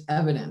 There's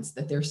evidence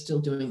that they're still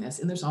doing this.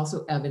 And there's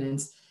also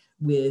evidence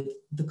with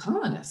the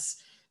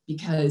colonists,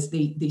 because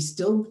they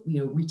still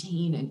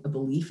retain a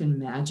belief in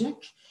magic.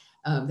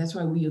 That's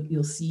why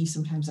you'll see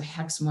sometimes a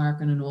hex mark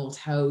on an old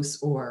house,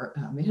 or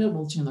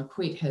Mehitable Chandler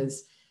Quaid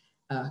has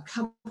a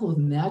couple of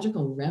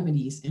magical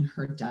remedies in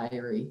her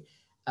diary.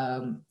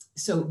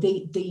 So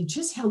they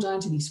just held on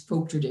to these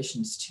folk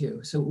traditions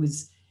too. So it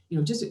was,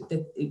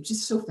 it's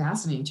just so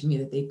fascinating to me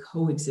that they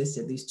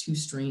coexisted, these 2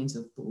 strains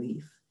of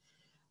belief.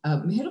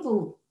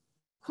 Mehitable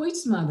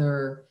Quaid's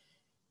mother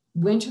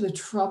went to the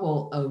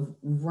trouble of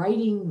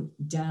writing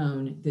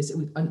down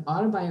an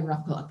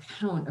autobiographical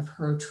account of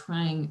her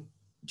trying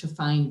to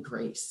find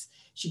grace.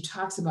 She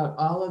talks about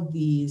all of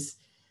these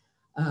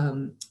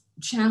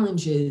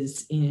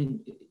challenges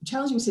and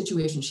challenging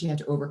situations she had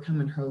to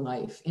overcome in her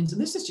life. And so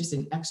this is just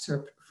an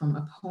excerpt from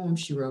a poem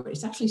she wrote.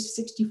 It's actually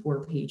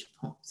 64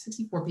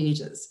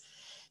 pages.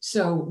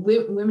 So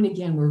women,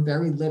 again, were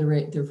very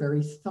literate. They're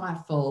very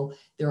thoughtful.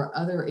 There are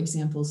other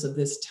examples of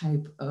this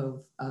type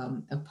of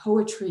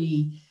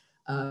poetry,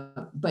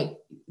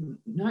 but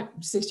not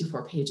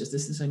 64 pages.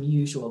 This is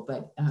unusual.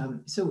 But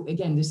so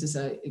again, this is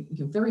a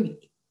very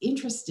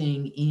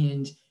interesting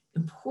and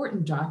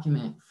important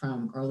document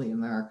from early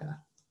America.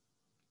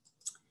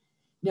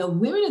 Now,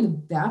 women in the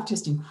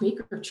Baptist and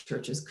Quaker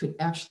churches could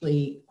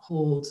actually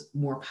hold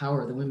more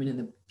power than women in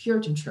the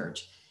Puritan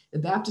church. The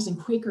Baptist and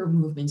Quaker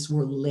movements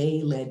were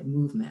lay-led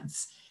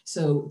movements,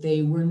 so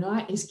they were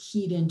not as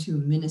keyed into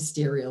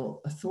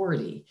ministerial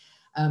authority.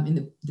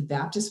 And the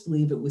Baptists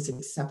believed it was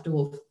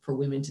acceptable for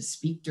women to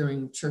speak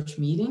during church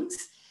meetings,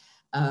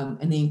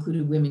 and they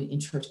included women in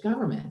church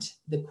government.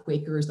 The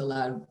Quakers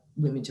allowed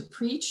women to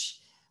preach.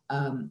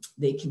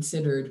 They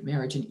considered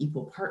marriage an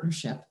equal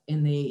partnership,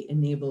 and they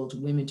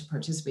enabled women to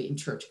participate in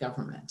church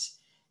government.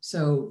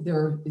 So there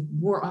are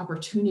more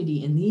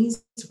opportunity in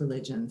these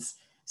religions.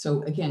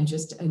 So again,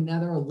 just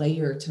another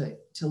layer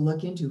to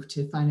look into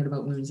to find out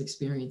about women's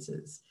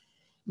experiences.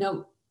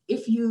 Now,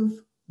 if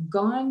you've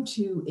gone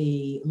to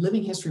a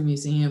living history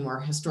museum or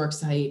a historic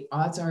site,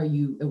 odds are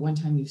at one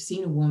time you've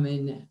seen a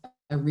woman,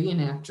 a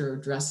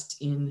reenactor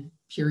dressed in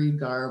period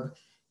garb,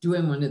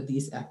 doing one of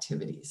these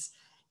activities.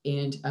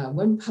 And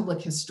one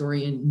public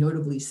historian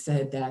notably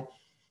said that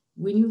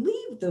when you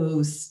leave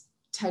those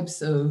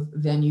types of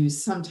venues,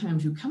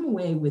 sometimes you come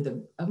away with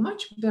a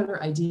much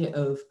better idea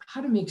of how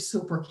to make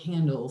soap or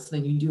candles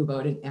than you do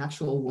about an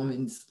actual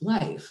woman's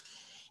life.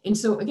 And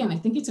so again, I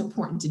think it's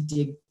important to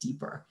dig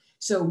deeper.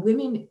 So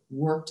women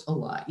worked a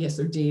lot. Yes,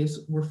 their days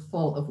were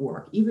full of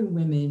work. Even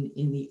women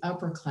in the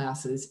upper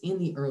classes in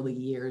the early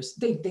years,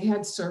 they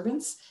had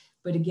servants,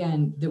 but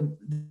again,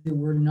 there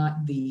were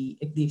not the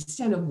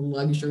extent of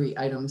luxury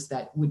items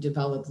that would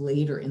develop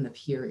later in the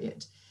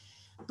period.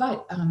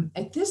 But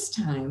at this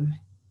time,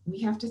 we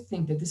have to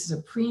think that this is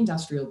a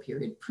pre-industrial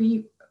period,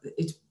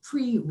 it's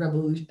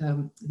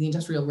pre-revolution, the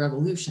Industrial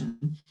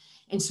Revolution.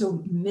 And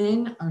so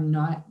men are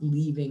not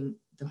leaving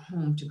the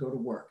home to go to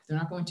work. They're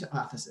not going to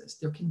offices.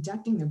 They're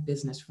conducting their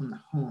business from the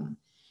home.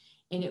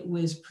 And it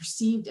was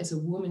perceived as a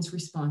woman's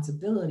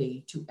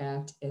responsibility to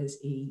act as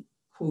a,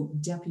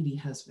 quote, deputy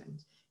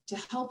husband, to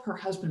help her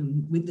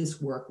husband with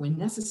this work when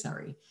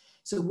necessary.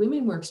 So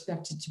women were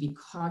expected to be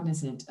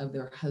cognizant of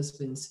their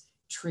husband's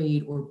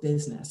trade or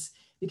business,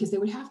 because they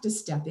would have to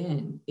step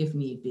in if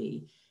need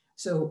be.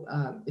 So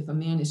if a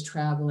man is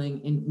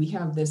traveling, and we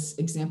have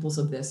examples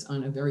of this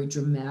on a very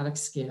dramatic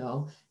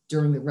scale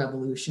during the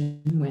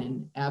Revolution,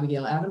 when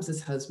Abigail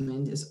Adams's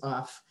husband is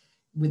off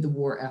with the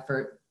war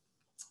effort.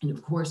 And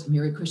of course,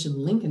 Mary Cushing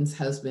Lincoln's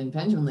husband,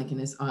 Benjamin Lincoln,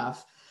 is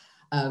off.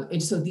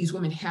 And so these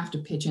women have to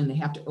pitch in, they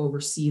have to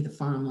oversee the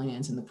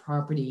farmlands and the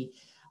property.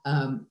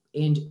 And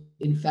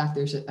in fact,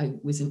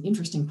 was an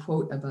interesting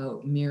quote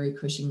about Mary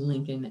Cushing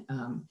Lincoln.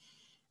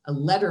 A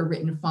letter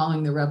written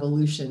following the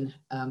Revolution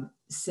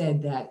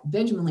said that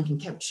Benjamin Lincoln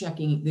kept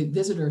checking, the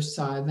visitors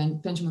saw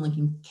Benjamin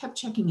Lincoln kept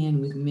checking in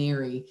with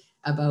Mary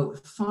about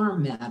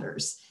farm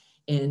matters.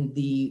 And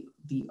the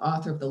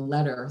author of the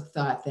letter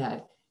thought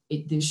that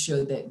this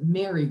showed that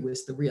Mary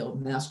was the real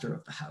master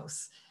of the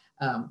house,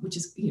 which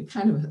is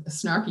kind of a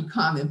snarky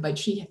comment, but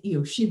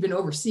she'd been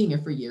overseeing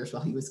it for years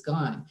while he was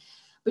gone.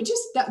 But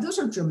just those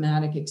are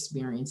dramatic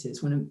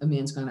experiences when a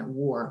man's gone at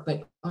war.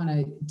 But on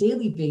a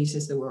daily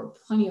basis, there were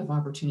plenty of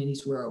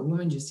opportunities where a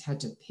woman just had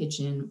to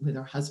pitch in with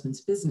her husband's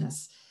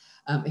business.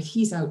 If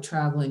he's out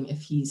traveling,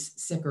 if he's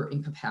sick or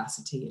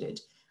incapacitated,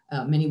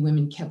 many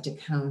women kept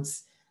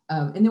accounts.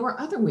 And there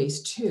were other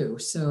ways too.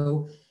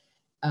 So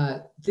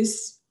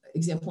this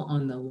example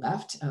on the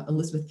left,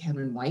 Elizabeth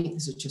Cameron White,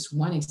 this is just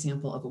one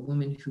example of a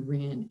woman who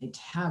ran a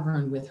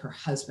tavern with her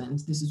husband.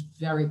 This is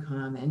very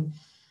common.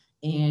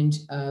 And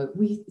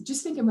we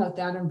just think about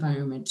that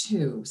environment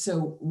too.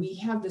 So we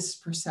have this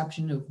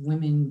perception of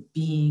women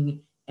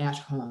being at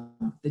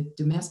home. The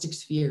domestic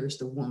sphere is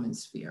the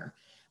woman's sphere.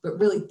 But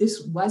really,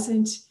 this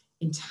wasn't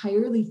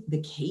entirely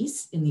the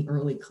case in the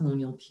early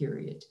colonial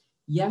period.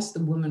 Yes,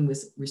 the woman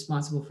was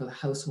responsible for the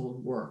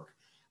household work,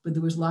 but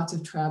there was lots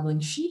of traveling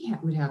she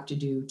would have to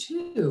do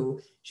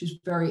too. She was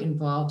very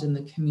involved in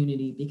the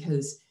community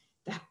because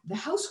the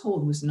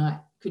household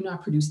could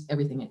not produce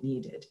everything it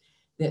needed.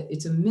 That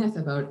it's a myth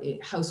about a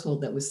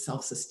household that was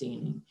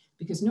self-sustaining,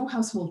 because no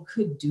household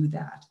could do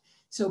that.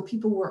 So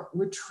people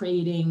were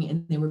trading,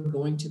 and they were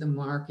going to the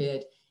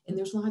market, and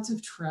there's lots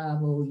of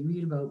travel. You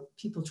read about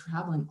people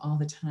traveling all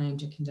the time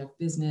to conduct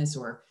business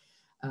or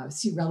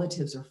see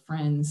relatives or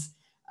friends.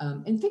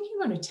 And thinking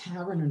about a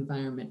tavern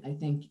environment, I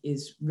think,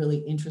 is really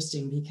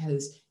interesting,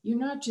 because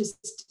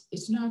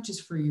it's not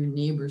just for your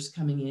neighbors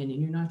coming in,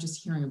 and you're not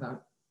just hearing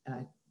about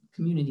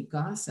community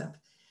gossip,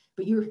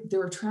 but there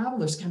were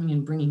travelers coming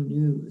in bringing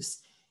news.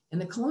 And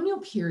the colonial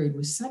period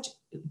was such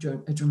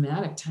a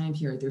dramatic time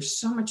period. There's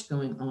so much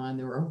going on.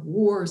 There are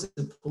wars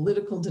and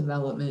political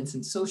developments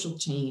and social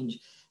change.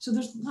 So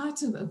there's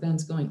lots of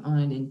events going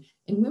on, and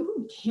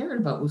women cared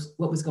about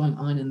what was going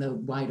on in the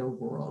wider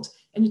world.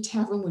 And a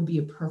tavern would be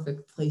a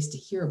perfect place to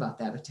hear about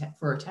that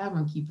for a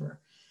tavern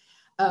keeper.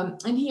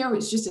 And here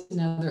it's just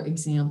another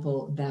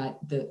example that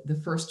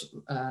the first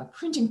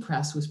printing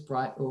press was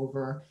brought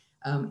over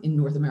in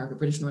North America.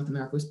 British North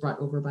America was brought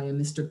over by a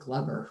Mr.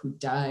 Glover, who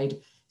died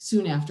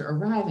soon after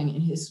arriving,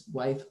 and his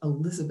wife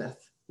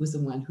Elizabeth was the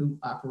one who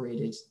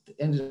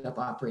ended up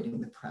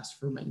operating the press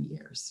for many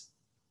years.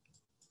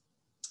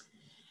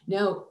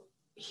 Now,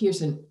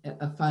 here's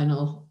a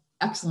final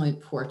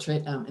excellent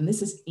portrait, and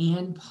this is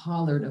Anne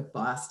Pollard of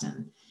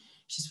Boston.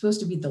 She's supposed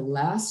to be the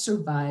last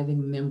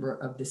surviving member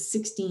of the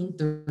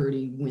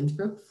 1630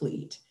 Winthrop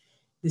fleet.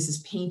 This is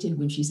painted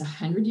when she's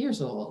 100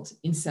 years old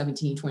in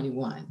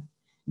 1721.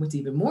 What's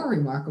even more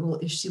remarkable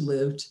is she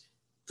lived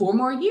 4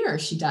 more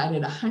years. She died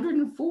at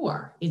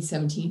 104 in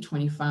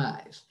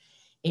 1725.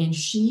 And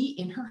she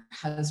and her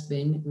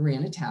husband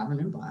ran a tavern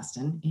in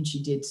Boston, and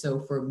she did so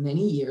for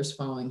many years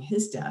following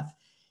his death.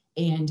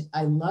 And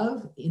I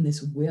love in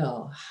this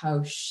will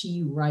how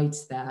she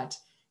writes that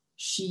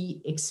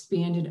she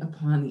expanded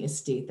upon the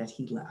estate that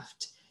he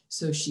left.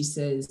 So she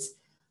says,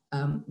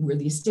 where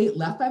the estate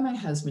left by my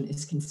husband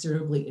is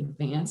considerably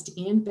advanced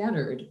and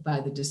bettered by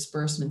the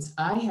disbursements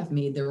I have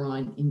made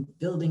thereon in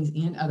buildings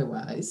and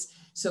otherwise.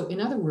 So in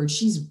other words,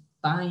 she's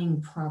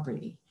buying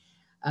property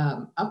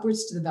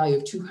upwards to the value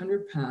of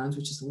 200 pounds,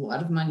 which is a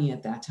lot of money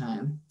at that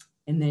time.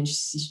 And then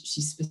she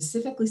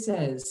specifically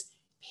says,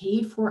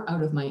 paid for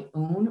out of my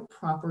own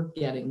proper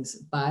gettings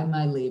by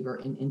my labor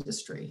and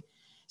industry.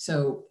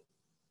 So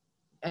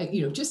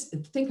just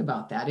think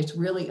about that. It's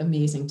really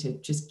amazing to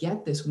just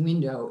get this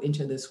window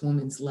into this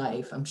woman's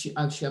life. She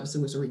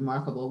obviously was a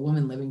remarkable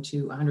woman living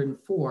to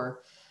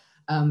 104.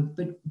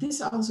 But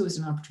this also is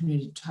an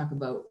opportunity to talk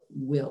about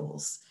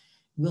wills.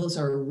 Wills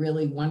are a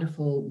really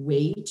wonderful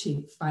way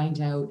to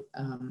find out,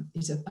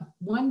 it's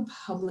one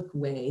public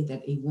way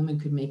that a woman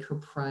could make her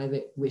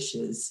private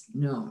wishes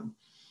known.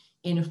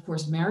 And of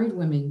course, married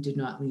women did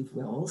not leave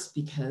wills,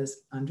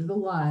 because under the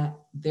law,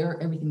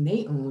 everything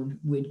they owned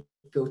would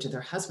go to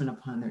their husband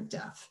upon their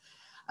death,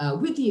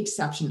 with the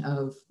exception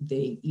of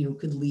they,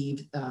 could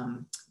leave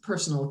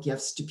personal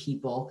gifts to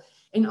people.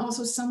 And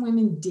also some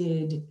women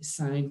did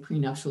sign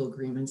prenuptial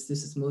agreements.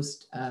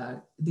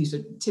 These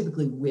are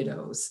typically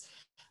widows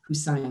who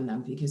sign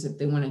them because if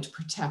they wanted to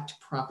protect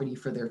property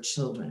for their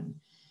children.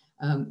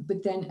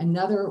 But then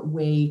another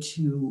way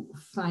to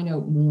find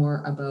out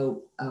more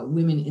about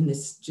women in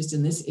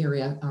this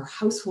area are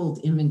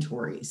household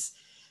inventories.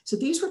 So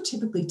these were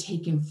typically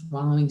taken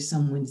following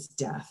someone's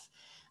death.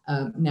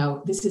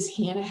 Now, this is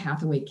Hannah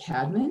Hathaway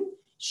Cadman.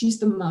 She's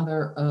the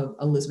mother of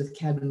Elizabeth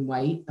Cadman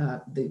White.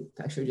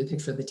 I showed you the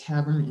picture of the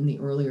tavern in the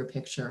earlier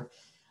picture.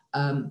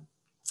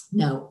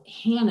 Now,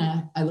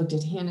 Hannah, I looked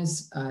at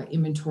Hannah's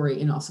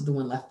inventory and also the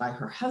one left by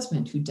her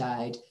husband who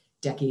died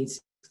decades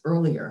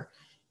earlier.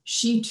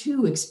 She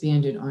too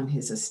expanded on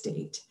his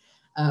estate.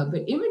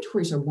 But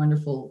inventories are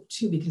wonderful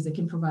too because they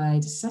can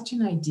provide such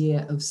an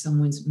idea of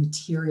someone's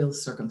material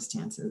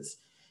circumstances.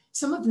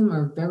 Some of them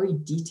are very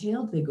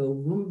detailed. They go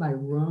room by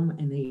room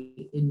and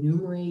they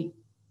enumerate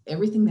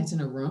everything that's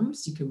in a room.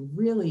 So you can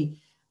really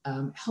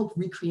help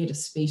recreate a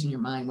space in your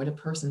mind, what a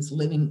person's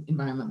living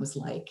environment was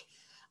like.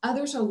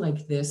 Others are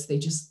like this.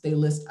 They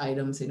list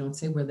items. They don't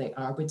say where they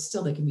are, but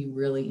still they can be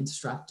really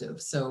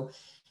instructive. So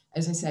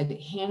as I said,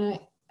 Hannah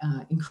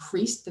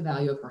increased the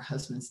value of her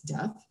husband's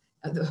death,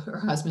 her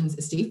husband's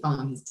estate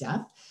following his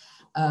death.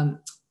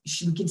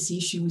 We can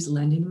see she was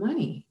lending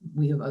money.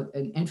 We have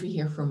an entry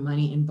here for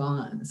money and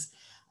bonds,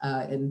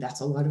 and that's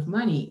a lot of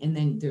money. And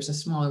then there's a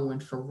smaller one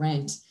for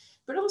rent,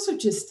 but also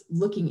just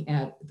looking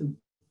at the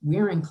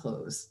wearing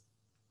clothes.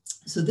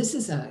 So this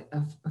is a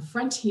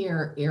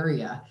frontier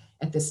area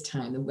at this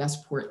time, the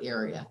Westport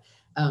area,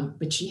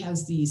 but she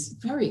has these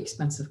very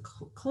expensive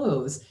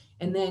clothes.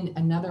 And then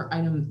another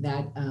item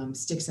that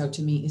sticks out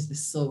to me is the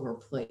silver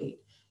plate.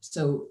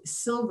 So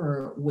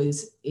silver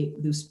was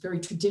very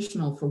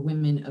traditional for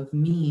women of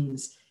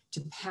means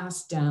to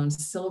pass down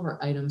silver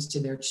items to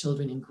their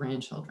children and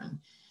grandchildren.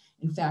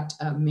 In fact,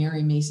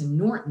 Mary Mason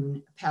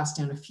Norton passed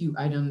down a few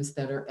items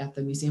that are at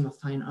the Museum of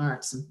Fine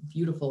Arts, some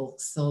beautiful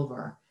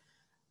silver.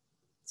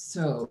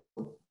 So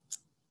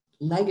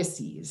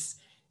legacies.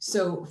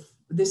 So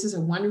this is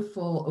a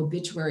wonderful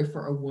obituary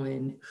for a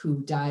woman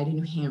who died in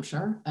New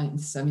Hampshire in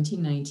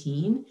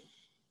 1719.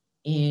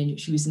 And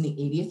she was in the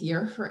 80th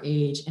year of her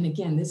age. And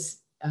again,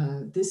 this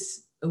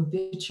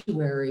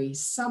obituary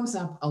sums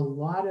up a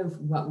lot of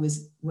what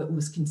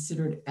was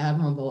considered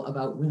admirable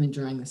about women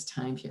during this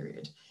time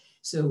period.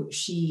 So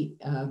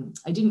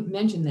I didn't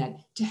mention that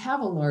to have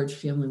a large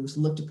family was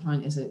looked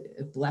upon as a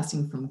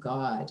blessing from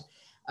God.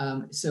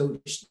 So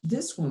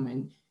this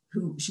woman,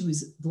 she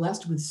was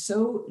blessed with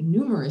so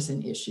numerous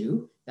an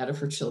issue, that of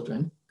her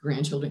children,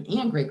 grandchildren,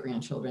 and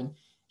great-grandchildren,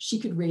 she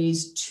could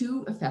raise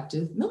 2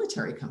 effective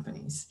military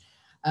companies.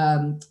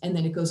 And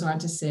then it goes on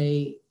to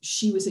say,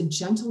 she was a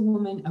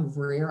gentlewoman of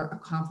rare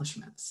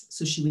accomplishments.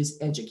 So she was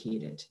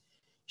educated.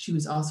 She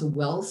was also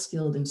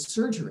well-skilled in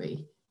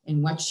surgery,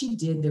 and what she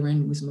did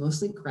therein was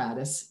mostly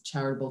gratis,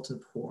 charitable to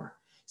the poor.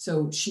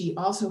 So she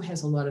also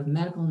has a lot of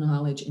medical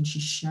knowledge, and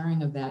she's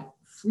sharing of that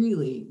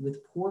freely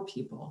with poor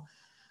people.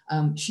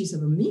 She's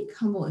of a meek,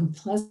 humble, and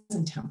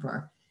pleasant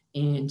temper,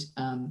 and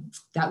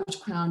that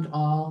which crowned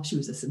all, she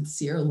was a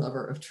sincere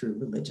lover of true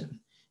religion.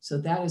 So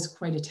that is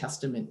quite a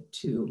testament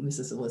to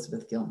Mrs.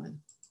 Elizabeth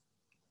Gilman.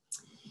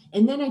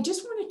 And then I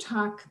just want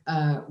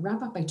to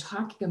wrap up by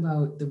talking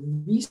about the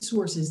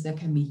resources that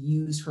can be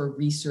used for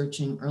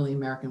researching early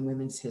American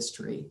women's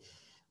history.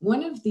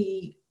 One of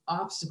the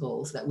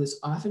obstacles that was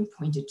often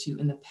pointed to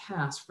in the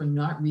past for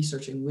not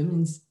researching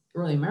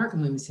early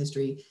American women's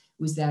history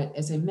was that,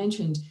 as I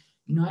mentioned,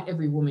 not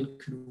every woman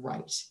could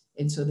write.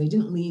 And so they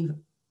didn't leave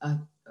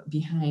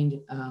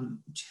behind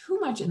too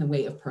much in the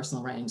way of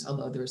personal writings,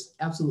 although there's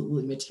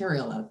absolutely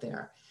material out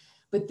there.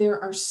 But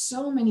there are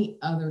so many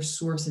other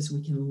sources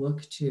we can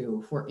look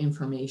to for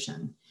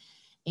information.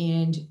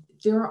 And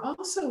there are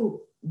also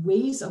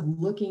ways of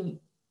looking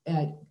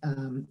at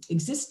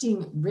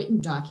existing written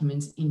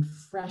documents in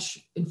fresh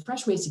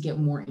ways to get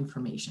more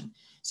information.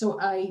 So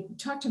I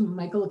talked to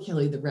Michael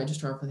Achille, the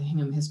registrar for the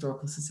Hingham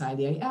Historical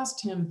Society. I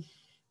asked him,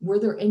 were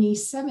there any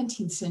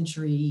 17th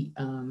century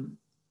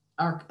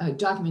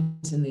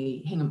documents in the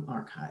Hingham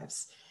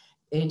archives?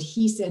 And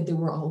he said there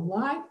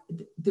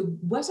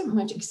wasn't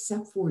much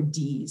except for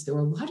deeds. There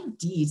were a lot of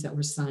deeds that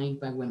were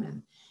signed by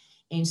women.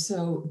 And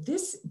so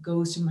this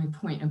goes to my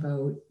point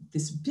about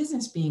this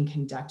business being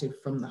conducted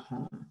from the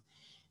home.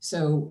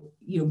 So,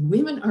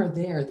 women are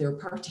there, they're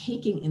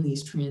partaking in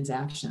these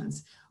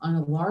transactions. On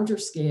a larger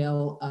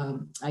scale,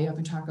 I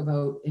often talk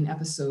about an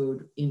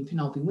episode in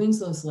Penelope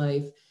Winslow's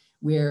life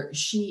where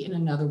she and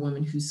another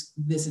woman who's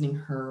visiting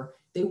her,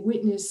 they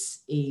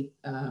witness a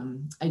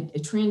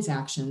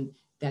transaction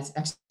that's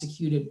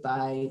executed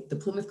by the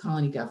Plymouth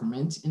Colony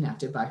government,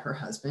 enacted by her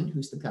husband,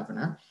 who's the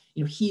governor.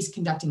 He's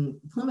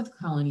conducting Plymouth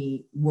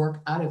Colony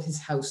work out of his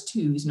house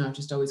too. He's not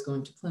just always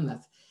going to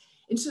Plymouth.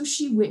 And so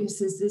she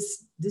witnesses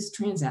this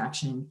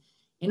transaction,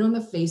 and on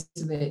the face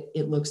of it,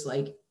 it looks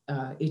like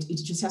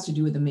it just has to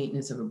do with the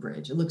maintenance of a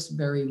bridge. It looks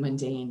very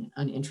mundane,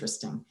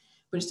 uninteresting,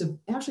 but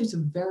actually it's a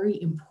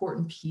very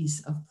important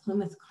piece of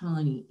Plymouth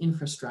Colony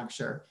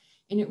infrastructure.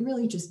 And it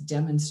really just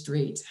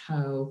demonstrates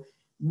how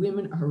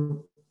women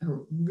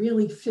are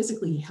really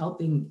physically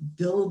helping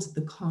build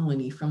the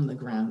colony from the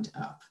ground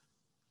up.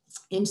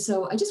 And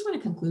so I just want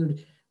to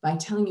conclude by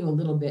telling you a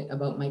little bit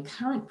about my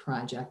current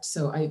project.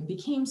 So I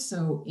became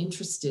so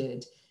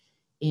interested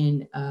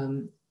in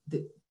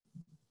the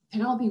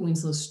Penelope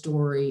Winslow's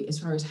story as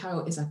far as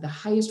how, as like the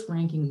highest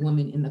ranking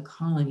woman in the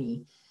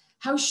colony,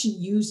 how she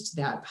used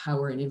that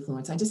power and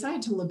influence. I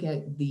decided to look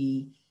at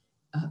the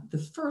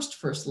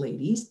first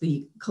ladies,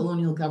 the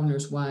colonial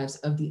governors' wives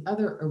of the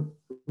other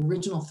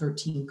original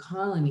 13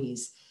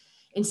 colonies,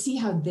 and see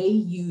how they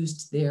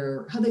used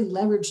how they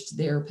leveraged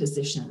their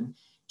position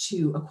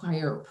to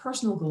acquire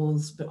personal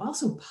goals, but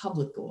also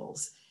public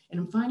goals. And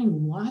I'm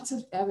finding lots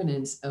of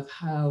evidence of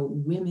how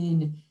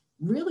women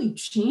really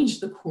changed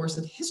the course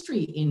of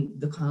history in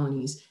the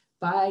colonies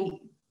by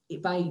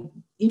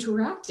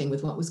interacting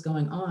with what was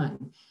going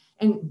on.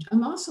 And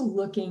I'm also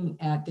looking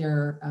at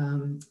their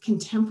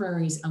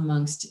contemporaries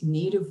amongst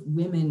Native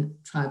women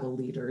tribal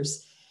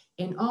leaders,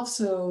 and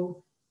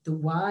also the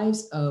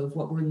wives of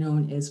what were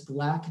known as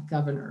Black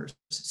governors.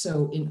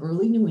 So in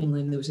early New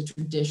England, there was a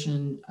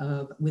tradition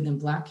within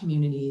Black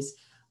communities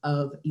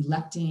of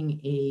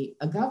electing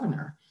a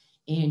governor.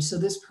 And so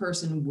this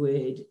person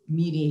would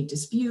mediate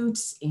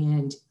disputes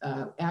and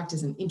act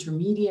as an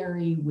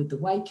intermediary with the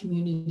white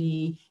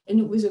community. And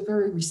it was a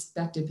very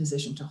respected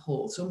position to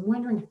hold. So I'm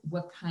wondering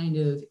what kind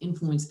of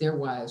influence their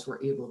wives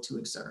were able to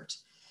exert.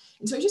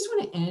 And so I just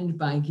want to end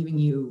by giving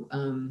you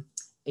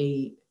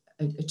a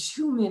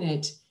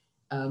 2-minute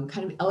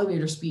kind of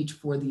elevator speech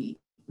for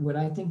what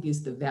I think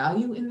is the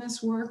value in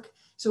this work.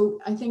 So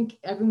I think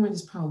everyone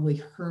has probably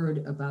heard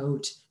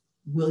about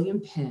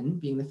William Penn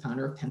being the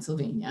founder of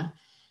Pennsylvania.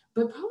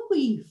 But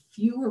probably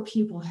fewer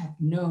people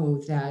know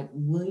that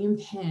William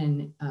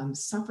Penn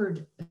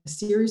suffered a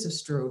series of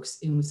strokes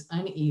and was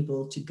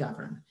unable to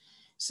govern.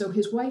 So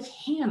his wife,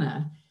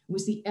 Hannah,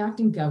 was the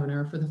acting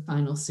governor for the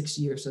final 6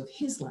 years of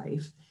his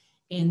life.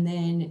 And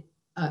then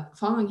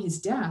following his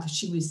death,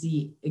 she was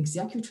the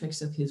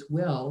executrix of his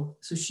will.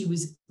 So she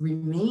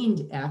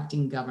remained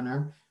acting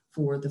governor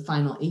for the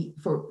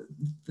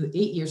 8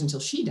 years until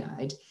she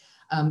died.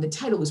 The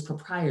title was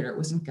proprietor, it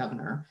wasn't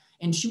governor.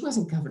 And she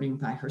wasn't governing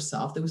by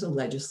herself. There was a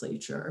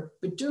legislature.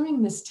 But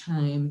during this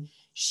time,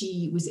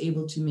 she was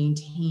able to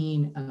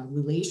maintain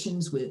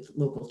relations with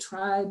local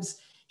tribes.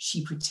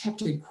 She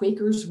protected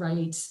Quakers'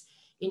 rights.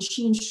 And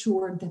she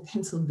ensured that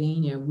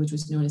Pennsylvania, which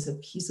was known as a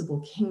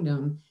peaceable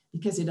kingdom,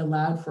 because it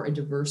allowed for a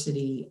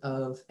diversity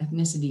of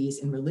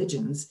ethnicities and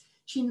religions,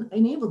 she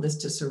enabled this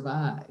to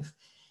survive.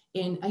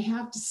 And I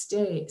have to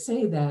say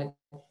that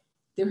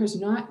there has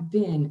not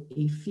been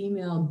a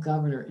female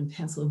governor in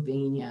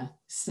Pennsylvania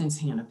since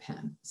Hannah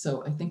Penn.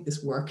 So I think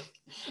this work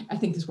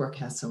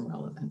has some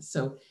relevance.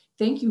 So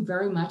thank you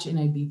very much, and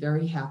I'd be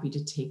very happy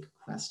to take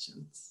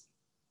questions.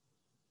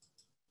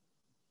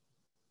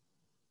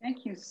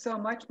 Thank you so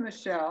much,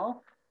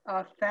 Michelle.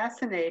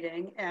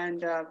 Fascinating,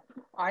 and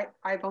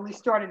I've only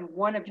started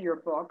one of your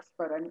books,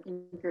 but I'm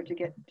eager to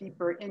get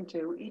deeper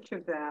into each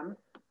of them.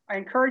 I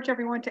encourage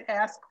everyone to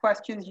ask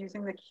questions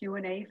using the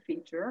Q&A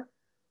feature.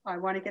 I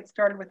want to get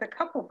started with a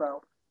couple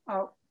though.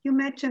 You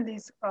mentioned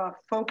these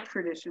folk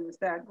traditions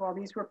that while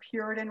these were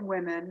Puritan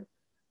women,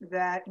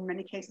 that in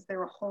many cases they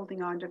were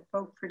holding on to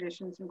folk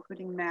traditions,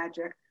 including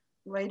magic.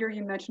 Later,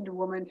 you mentioned a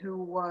woman who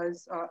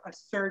was a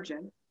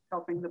surgeon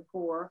helping the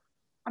poor.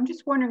 I'm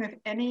just wondering if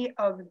any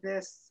of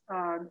this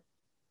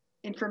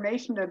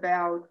information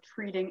about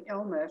treating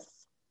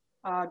illness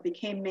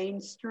became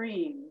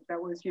mainstream, that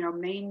was,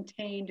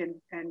 maintained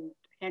and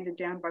handed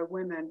down by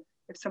women,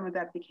 if some of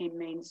that became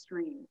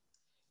mainstream.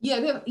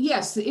 Yeah,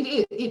 yes,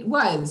 it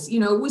was.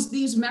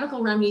 These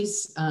medical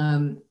remedies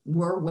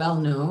were well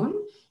known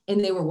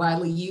and they were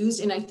widely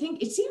used. And I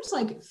think it seems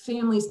like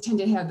families tend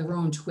to have their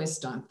own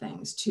twist on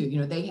things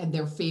too. They had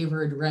their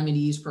favored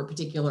remedies for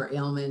particular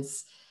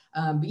ailments.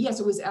 But yes,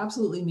 it was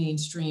absolutely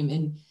mainstream.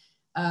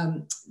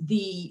 And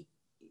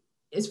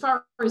as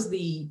far as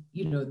the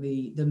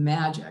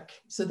magic,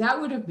 so that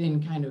would have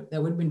been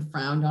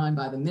frowned on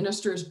by the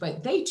ministers,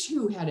 but they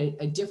too had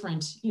a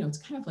different, it's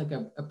kind of like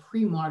a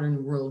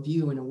pre-modern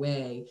worldview in a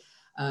way.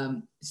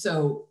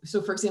 So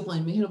for example,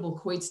 in Hannibal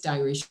Coit's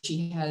diary,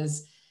 she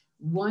has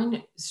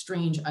one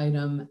strange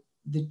item: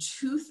 the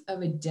tooth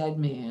of a dead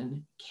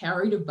man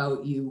carried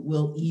about you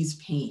will ease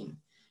pain.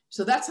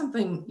 So that's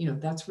something,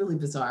 that's really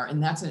bizarre.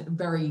 And that's a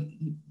very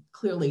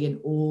clearly an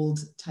old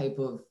type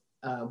of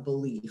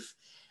belief.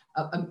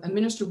 A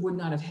minister would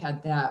not have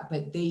had that,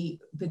 but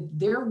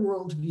their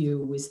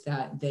worldview was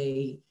that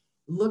they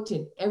looked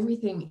at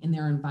everything in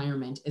their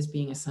environment as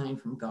being a sign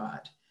from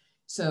God.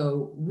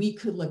 So we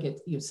could look at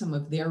some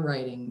of their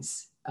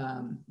writings,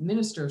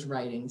 ministers'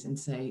 writings, and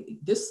say,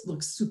 this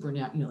looks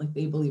supernatural, like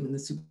they believe in the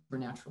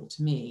supernatural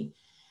to me.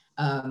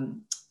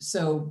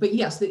 But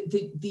yes,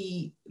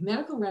 the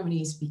medical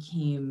remedies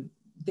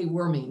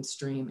were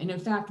mainstream. And in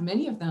fact,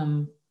 many of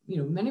them,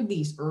 many of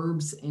these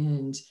herbs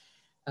and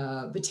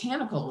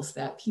botanicals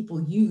that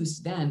people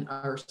used then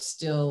are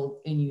still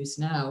in use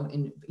now.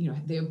 And,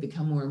 they've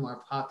become more and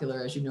more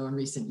popular, as you know, in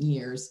recent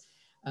years.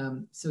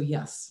 So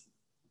yes.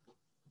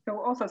 So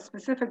also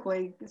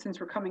specifically, since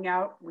we're coming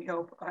out, we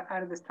hope,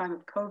 out of this time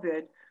of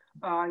COVID,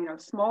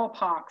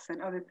 smallpox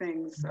and other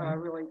things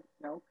really,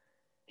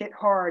 hit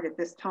hard at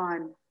this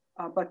time.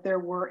 But there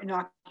were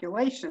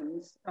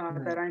inoculations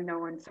that I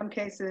know in some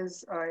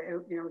cases,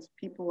 it was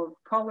people of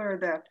color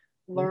that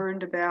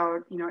learned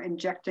about,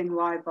 injecting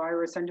live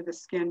virus under the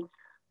skin.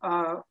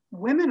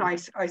 Women,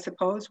 I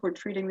suppose, were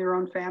treating their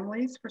own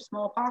families for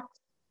smallpox.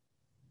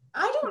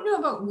 I don't know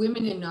about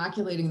women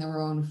inoculating their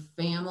own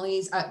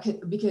families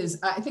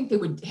because I think they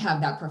would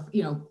have that,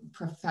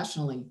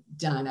 professionally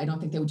done. I don't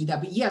think they would do that.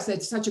 But yes,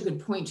 that's such a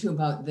good point too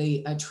about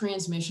the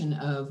transmission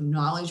of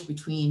knowledge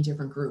between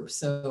different groups.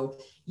 So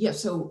yeah,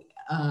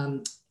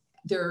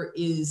 there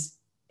is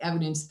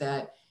evidence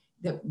that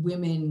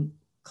women,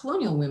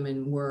 colonial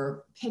women,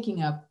 were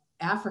picking up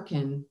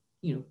African,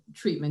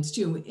 treatments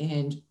too,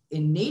 and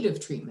in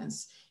native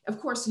treatments. Of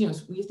course, you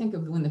think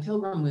of when the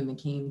Pilgrim women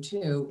came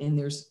too, and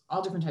there's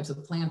all different types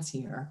of plants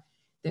here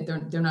that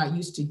they're not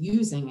used to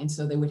using, and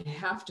so they would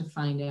have to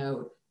find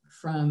out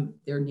from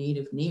their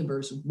native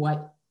neighbors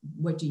what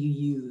do you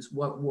use,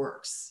 what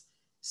works.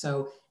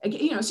 So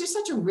again, it's just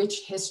such a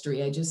rich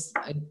history. I just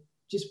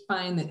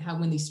find that how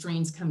when these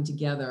strains come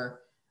together,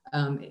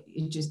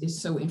 it just is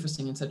so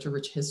interesting and such a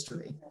rich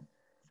history.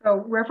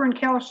 So Reverend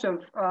Kelch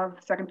of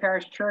Second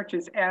Parish Church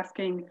is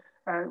asking,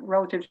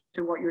 relative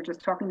to what you're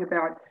just talking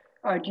about,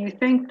 do you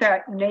think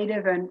that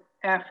Native and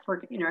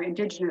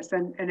Indigenous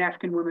and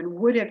African women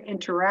would have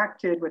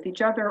interacted with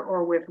each other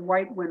or with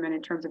white women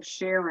in terms of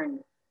sharing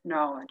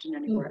knowledge in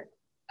any way?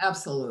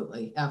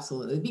 Absolutely,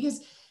 absolutely.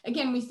 Because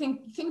again, we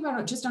think about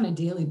it just on a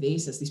daily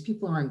basis. These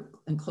people are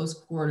in close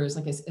quarters.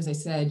 Like as I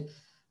said,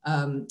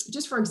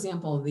 just for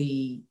example,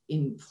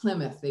 in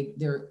Plymouth,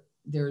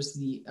 there's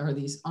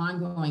these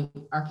ongoing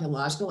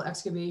archaeological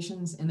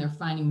excavations, and they're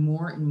finding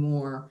more and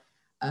more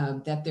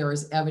that there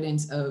is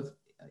evidence of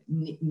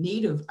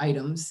native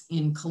items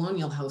in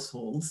colonial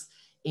households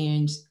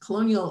and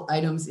colonial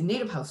items in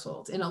native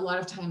households. And a lot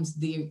of times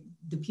the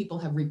people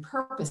have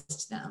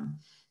repurposed them.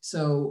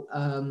 So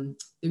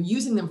they're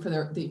using them for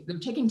they're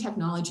taking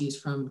technologies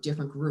from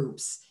different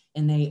groups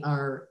and they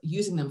are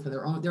using them for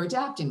their own, they're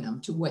adapting them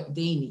to what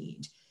they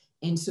need.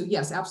 And so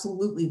yes,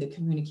 absolutely the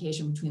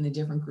communication between the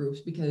different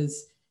groups,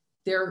 because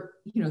they're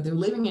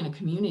living in a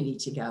community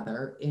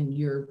together,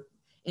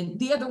 and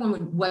the other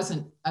woman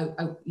wasn't,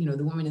 the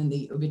woman in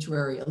the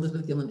obituary,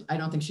 Elizabeth Gilland, I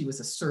don't think she was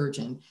a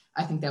surgeon.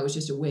 I think that was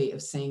just a way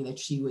of saying that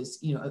she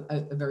was,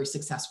 a very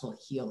successful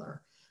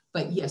healer.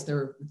 But yes,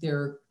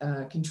 they're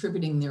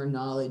contributing their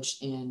knowledge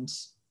and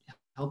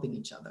helping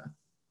each other.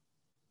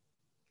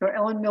 So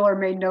Ellen Miller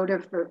made note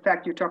of the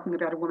fact you're talking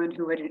about a woman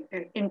who had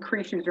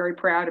increased, she was very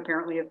proud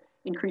apparently of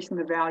increasing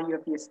the value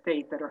of the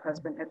estate that her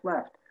husband had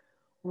left.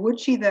 Would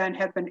she then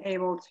have been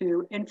able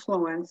to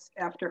influence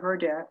after her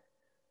death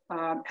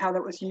how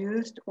that was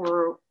used,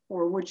 or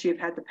would she have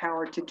had the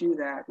power to do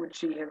that? Would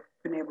she have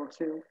been able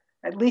to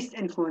at least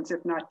influence,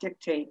 if not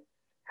dictate,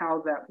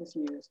 how that was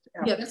used?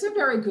 Yeah, that's a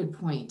very good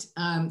point.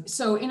 And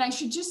I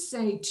should just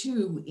say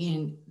too,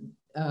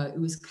 it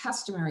was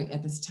customary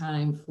at this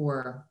time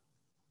for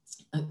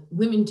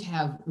women to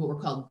have what were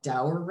called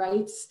dower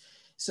rights.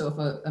 So if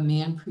a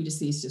man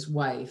predeceased his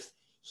wife,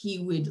 he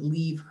would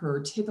leave her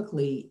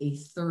typically a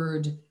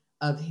third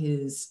of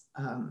his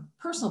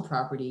personal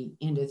property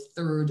and a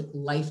third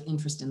life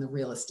interest in the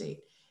real estate.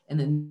 And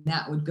then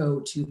that would go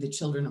to the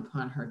children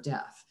upon her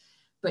death.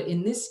 But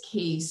in this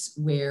case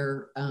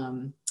where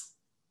Anne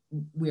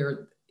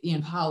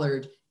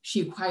Pollard,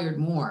 she acquired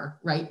more,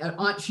 right?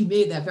 She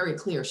made that very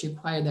clear. She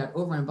acquired that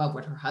over and above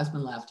what her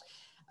husband left.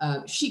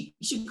 She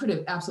could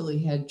have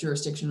absolutely had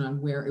jurisdiction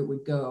on where it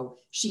would go.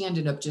 She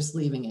ended up just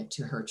leaving it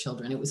to her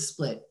children. It was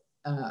split,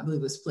 I believe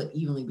it was split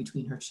evenly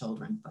between her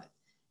children, but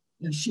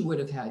she would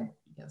have had,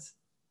 yes.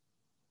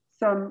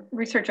 Some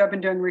research I've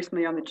been doing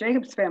recently on the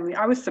Jacobs family,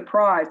 I was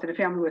surprised that a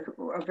family with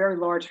a very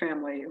large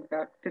family,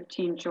 about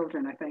 15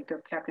 children, I think,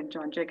 of Captain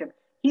John Jacob,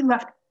 he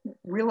left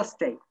real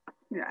estate,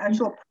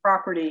 actual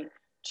property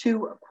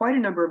to quite a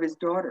number of his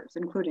daughters,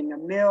 including a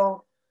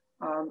mill.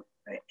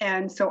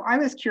 And so I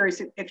was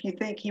curious if you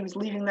think he was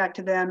leaving that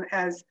to them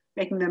as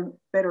making them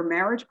better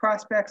marriage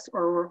prospects,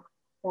 or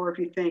if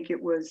you think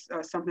it was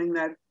something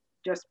that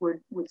just would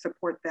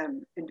support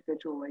them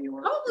individually,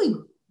 or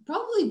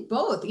probably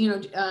both.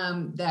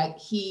 That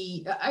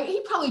he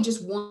probably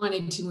just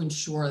wanted to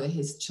ensure that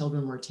his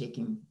children were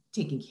taken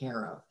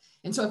care of.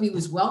 And so if he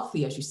was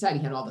wealthy, as you said, he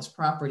had all this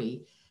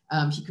property,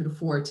 he could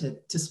afford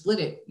to split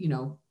it,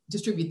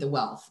 distribute the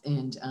wealth.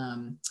 And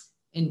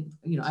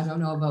I don't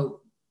know about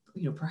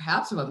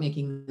perhaps about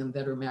making them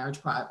better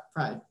marriage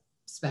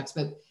prospects,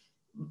 but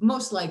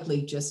most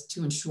likely just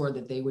to ensure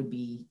that they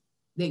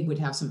would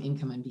have some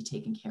income and be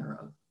taken care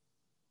of.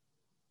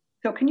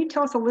 So can you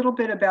tell us a little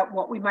bit about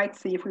what we might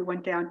see if we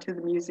went down to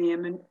the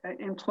museum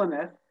in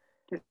Plymouth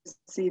to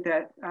see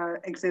that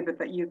exhibit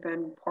that you've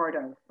been part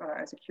of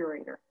as a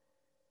curator?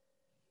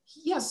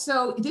 Yeah,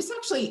 so this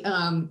actually,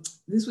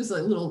 this was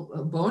a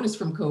little bonus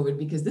from COVID,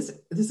 because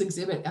this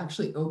exhibit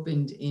actually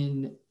opened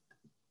in,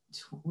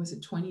 was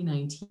it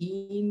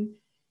 2019?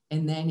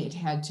 And then it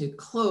had to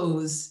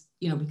close,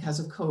 because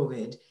of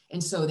COVID.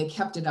 And so they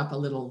kept it up a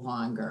little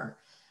longer.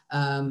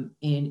 And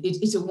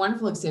it's a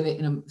wonderful exhibit.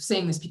 And I'm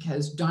saying this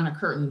because Donna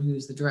Curtin,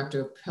 who's the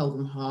director of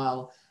Pilgrim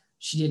Hall,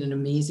 she did an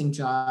amazing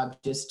job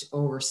just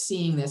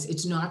overseeing this.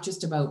 It's not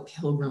just about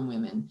Pilgrim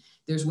women.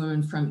 There's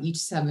women from each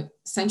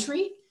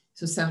century.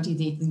 So 17th,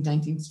 18th,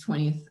 19th,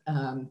 20th.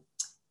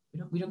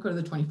 We don't go to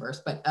the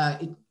 21st, but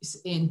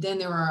and then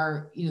there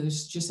are,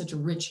 there's just such a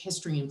rich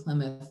history in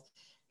Plymouth,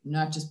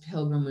 not just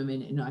Pilgrim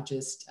women and not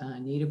just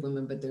Native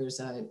women, but there's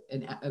a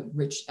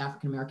rich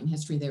African-American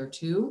history there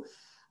too.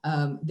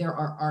 There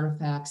are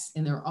artifacts,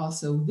 and there are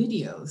also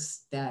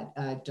videos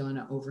that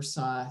Donna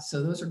oversaw.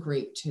 So those are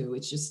great too.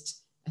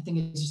 I think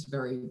it's just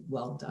very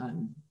well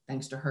done,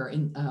 thanks to her.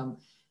 And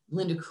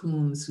Linda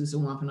Coombs, who's a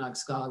Wampanoag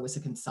scholar, was a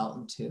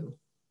consultant too.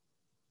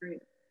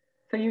 Great.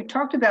 So you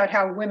talked about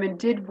how women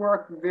did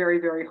work very,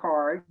 very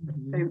hard.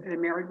 Mm-hmm. They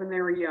married when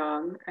they were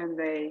young, and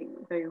they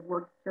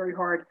worked very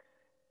hard.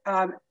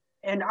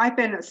 And I've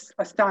been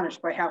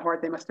astonished by how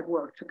hard they must have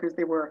worked, because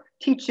they were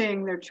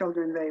teaching their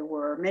children, they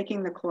were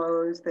making the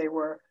clothes, they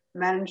were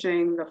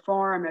managing the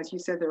farm. As you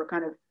said, they were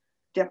kind of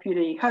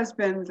deputy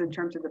husbands in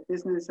terms of the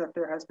business that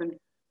their husband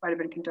might have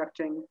been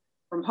conducting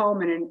from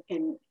home. And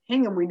in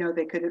Hingham, we know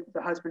the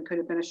husband could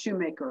have been a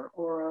shoemaker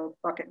or a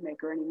bucket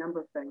maker, any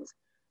number of things.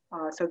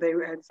 So they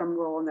had some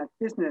role in that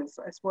business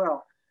as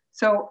well.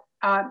 So,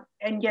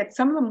 and yet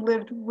some of them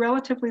lived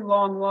relatively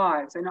long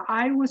lives. And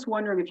I was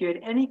wondering if you had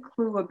any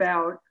clue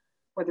about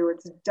whether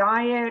it's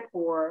diet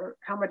or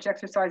how much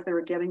exercise they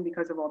were getting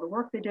because of all the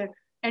work they did,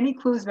 any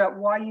clues about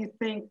why you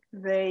think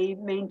they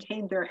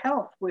maintained their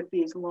health with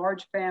these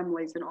large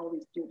families and all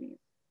these duties?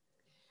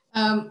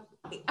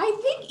 I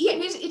think, yeah,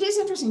 it is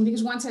interesting,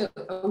 because once a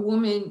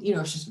woman,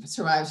 she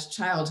survives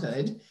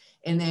childhood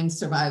and then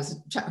survives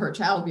her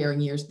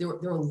childbearing years, there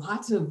were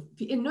lots of,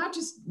 and not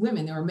just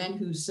women, there were men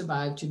who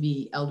survived to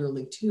be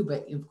elderly too,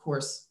 but of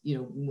course,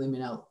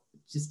 women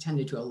just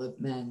tended to outlive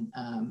men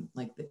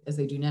as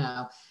they do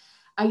now.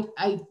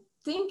 I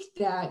think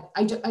that,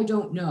 I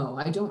don't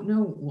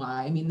know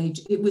why. I mean,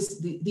 it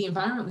was, the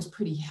environment was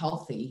pretty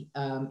healthy.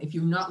 If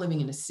you're not living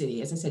in a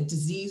city, as I said,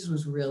 disease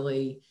was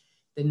really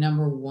the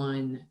number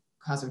one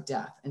cause of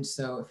death. And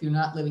so if you're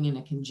not living in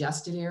a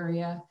congested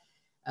area,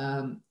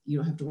 you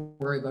don't have to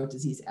worry about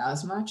disease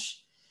as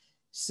much.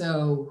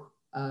 So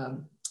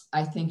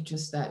I think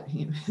just that,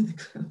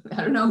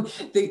 I don't know,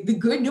 the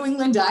good New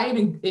England diet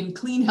and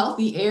clean,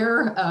 healthy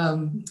air,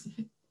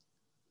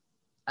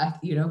 Yeah,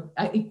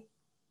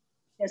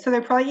 so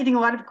they're probably eating a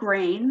lot of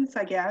grains,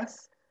 I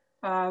guess.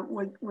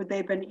 Would they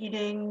have been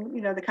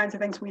eating, the kinds of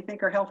things we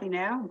think are healthy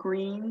now,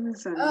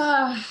 greens? And...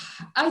 I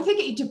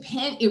think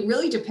it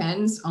really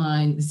depends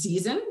on the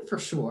season for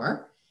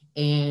sure.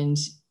 And,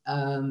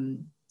 I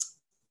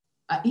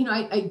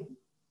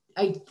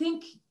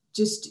think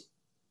just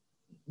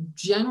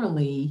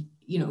generally,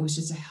 it was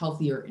just a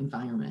healthier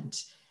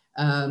environment.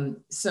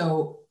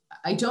 So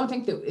I don't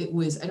think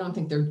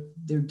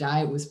their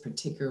diet was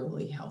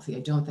particularly healthy.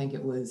 I don't think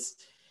it was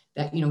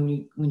that,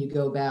 when you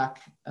go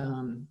back,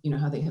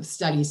 how they have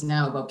studies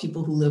now about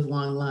people who live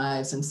long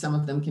lives, and some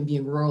of them can be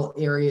in rural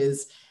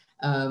areas,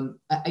 and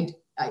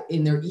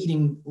they're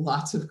eating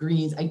lots of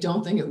greens. I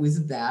don't think it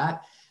was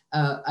that.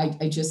 I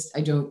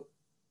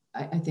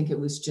think it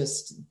was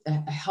just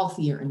a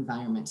healthier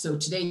environment. So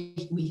today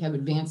we have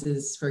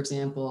advances, for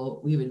example,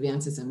 we have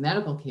advances in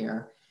medical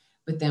care,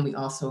 but then we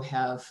also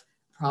have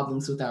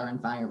problems with our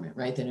environment,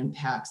 right? That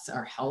impacts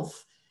our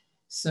health.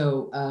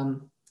 So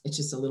it's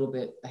just a little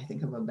bit, I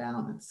think, of a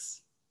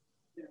balance.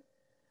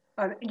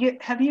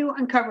 Have you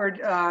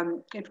uncovered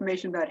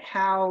information about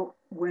how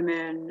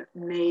women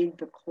made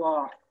the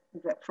cloth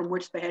from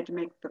which they had to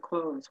make the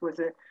clothes? Was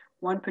it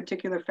one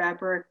particular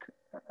fabric,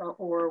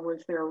 or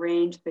was there a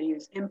range? They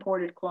used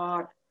imported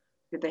cloth?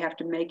 Did they have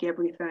to make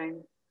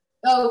everything?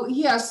 Oh,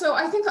 yeah. So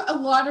I think a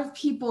lot of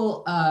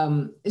people,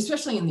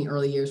 especially in the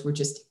early years,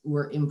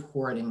 were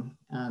importing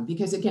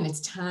because, again,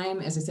 it's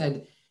time. As I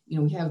said,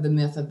 we have the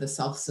myth of the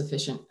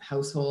self-sufficient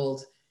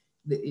household.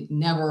 It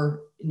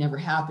never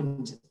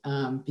happened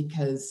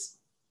because,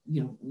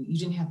 you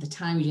didn't have the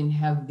time, you didn't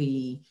have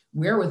the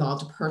wherewithal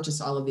to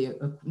purchase all of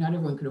not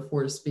everyone could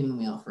afford a spinning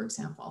wheel, for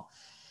example.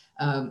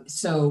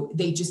 So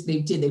they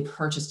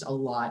purchased a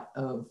lot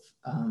of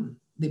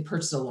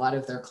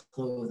their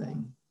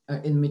clothing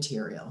in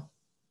material.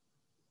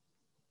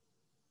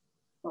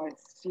 Oh, I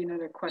see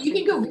another question.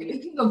 You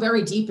can go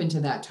very deep into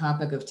that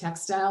topic of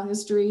textile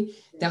history.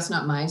 That's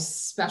not my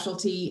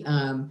specialty,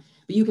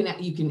 but you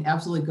can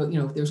absolutely go.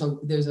 There's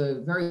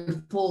a very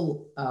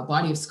full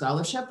body of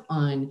scholarship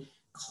on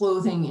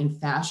clothing and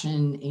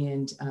fashion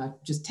and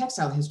just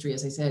textile history,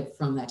 as I said,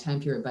 from that time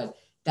period. But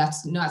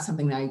that's not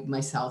something that I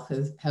myself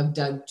have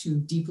dug too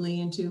deeply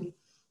into.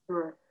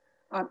 Sure.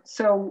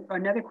 So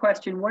another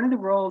question, one of the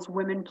roles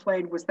women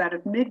played was that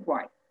of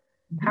midwife.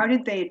 How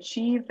did they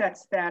achieve that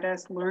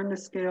status, learn the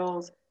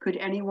skills? Could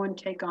anyone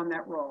take on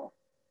that role?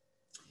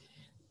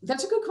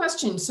 That's a good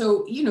question.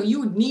 So, you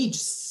would need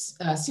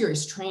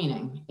serious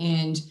training,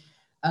 and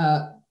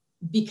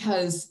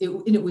because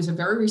it was a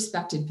very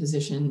respected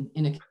position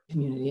in a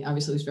community.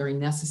 Obviously, it was very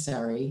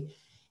necessary.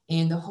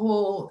 And the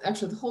whole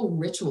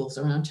rituals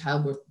around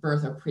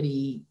childbirth are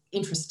pretty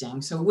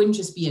interesting. So it wouldn't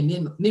just be a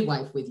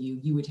midwife with you.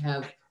 You would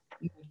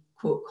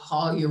quote,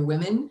 call your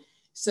women.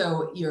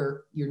 So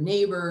your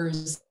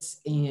neighbors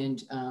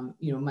and,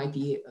 might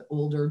be an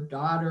older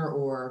daughter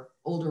or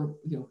older,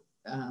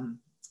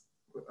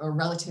 or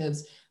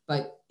relatives,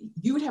 but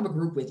you would have a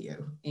group with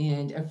you.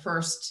 And at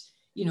first,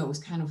 it was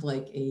kind of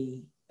like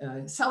a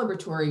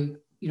celebratory,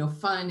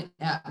 fun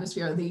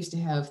atmosphere. They used to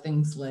have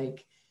things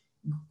like,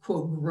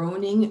 quote,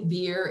 groaning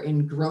beer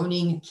and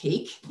groaning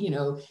cake,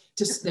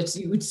 that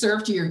you would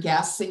serve to your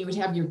guests, and you would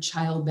have your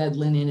child bed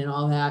linen and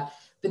all that.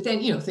 But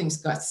then, things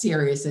got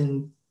serious,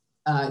 and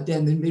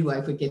then the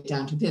midwife would get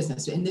down to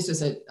business. And this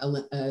was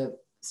a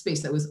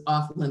space that was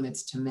off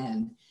limits to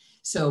men.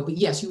 So, but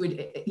yes, you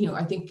would,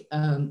 I think,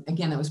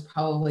 again, that was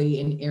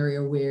probably an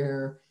area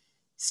where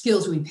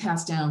skills would be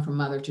passed down from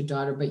mother to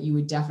daughter, but you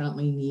would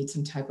definitely need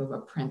some type of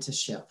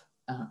apprenticeship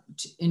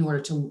in order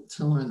to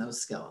learn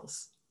those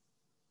skills.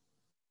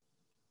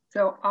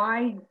 So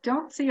I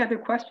don't see other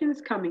questions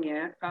coming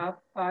in.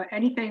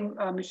 Anything,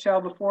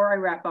 Michelle, before I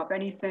wrap up,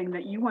 anything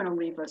that you want to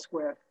leave us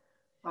with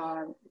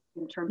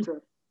in terms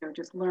of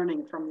just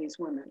learning from these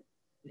women?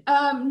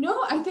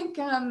 No, I think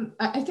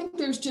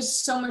there's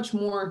just so much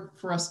more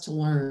for us to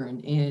learn,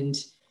 and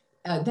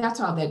that's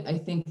all that I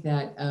think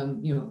that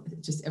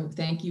just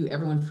thank you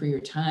everyone for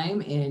your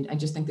time, and I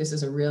just think this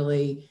is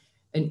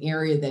an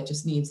area that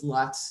just needs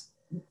lots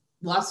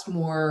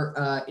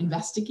more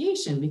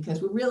investigation,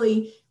 because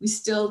we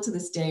still to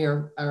this day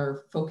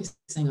are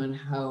focusing on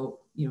how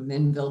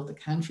men built the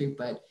country,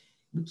 but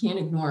we can't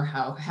ignore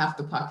how half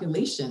the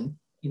population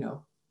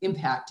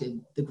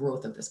impacted the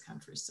growth of this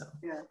country. So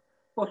yeah,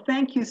 well,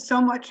 thank you so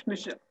much,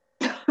 Michelle.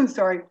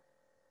 Sorry.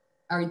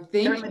 All right,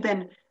 thank you. Certainly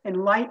been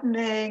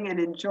enlightening and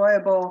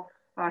enjoyable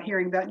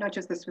hearing about not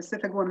just the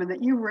specific women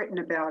that you've written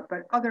about,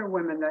 but other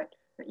women that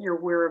you're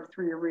aware of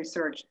through your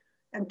research.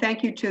 And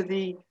thank you to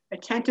the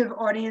attentive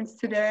audience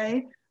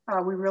today.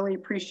 We really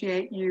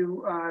appreciate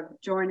you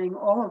joining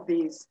all of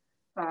these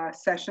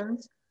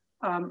sessions.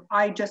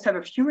 I just have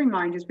a few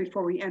reminders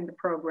before we end the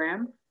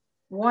program.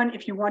 One,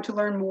 if you want to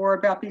learn more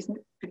about these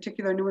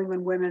particular New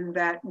England women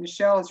that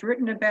Michelle has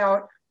written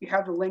about, you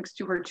have the links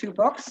to her 2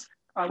 books,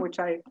 which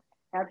I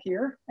have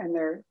here, and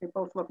they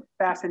both look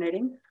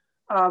fascinating.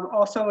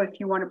 Also, if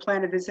you want to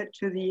plan a visit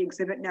to the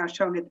exhibit now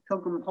showing at the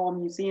Pilgrim Hall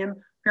Museum,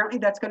 apparently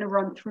that's going to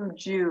run through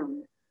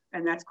June,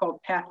 and that's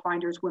called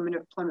Pathfinders Women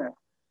of Plymouth.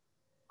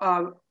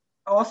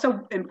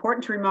 Also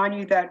important to remind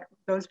you that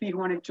those of you who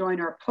want to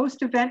join our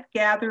post-event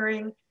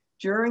gathering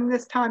during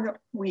this time that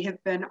we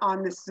have been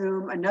on this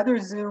Zoom, another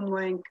Zoom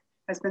link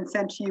has been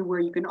sent to you where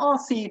you can all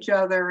see each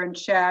other and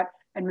chat,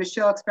 and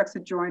Michelle expects to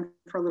join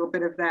for a little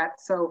bit of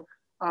that. So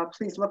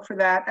please look for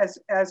that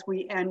as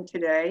we end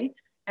today.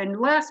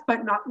 And last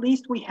but not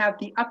least, we have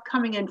the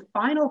upcoming and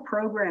final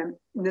program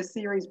in the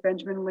series,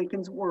 Benjamin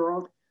Lincoln's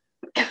World,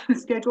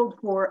 scheduled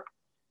for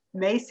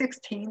May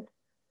 16th,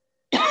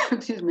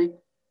 excuse me,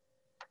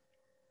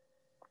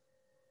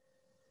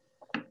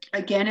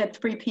 again at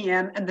 3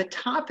 p.m. And the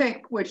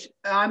topic, which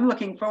I'm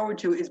looking forward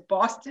to, is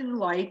Boston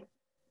Light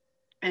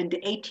and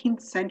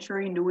 18th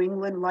century New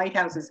England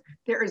lighthouses.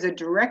 There is a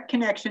direct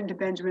connection to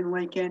Benjamin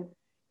Lincoln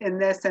in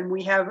this, and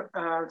we have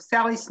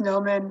Sally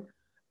Snowman,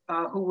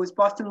 who was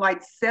Boston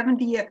Light's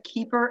 70th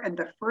keeper and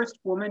the first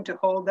woman to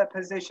hold that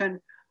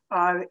position,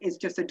 is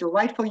just a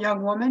delightful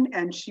young woman,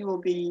 and she will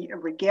be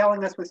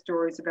regaling us with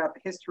stories about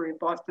the history of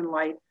Boston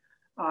Light.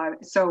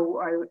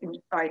 So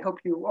I hope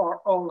you are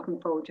all looking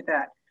forward to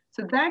that.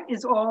 So that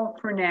is all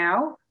for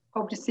now.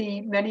 Hope to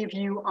see many of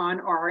you on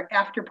our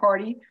after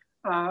party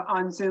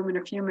on Zoom in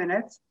a few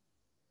minutes.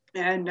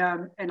 And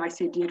I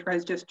see Deidre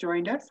has just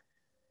joined us.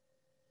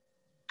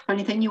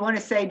 Anything you want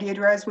to say,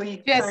 Deidre, as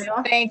we sign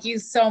off? Thank you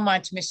so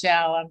much,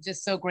 Michelle. I'm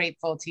just so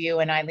grateful to you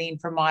and Eileen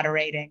for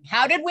moderating.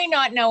 How did we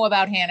not know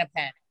about Hannah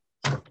Penn?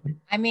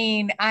 I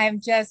mean,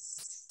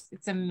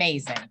 it's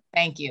amazing.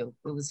 Thank you.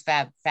 It was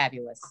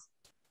fabulous.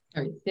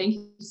 All right, thank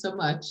you so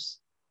much.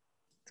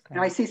 And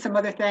I see some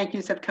other thank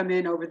yous have come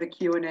in over the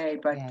Q&A,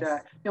 but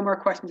yes. No more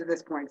questions at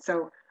this point.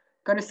 So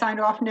going to sign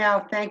off now.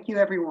 Thank you,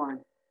 everyone.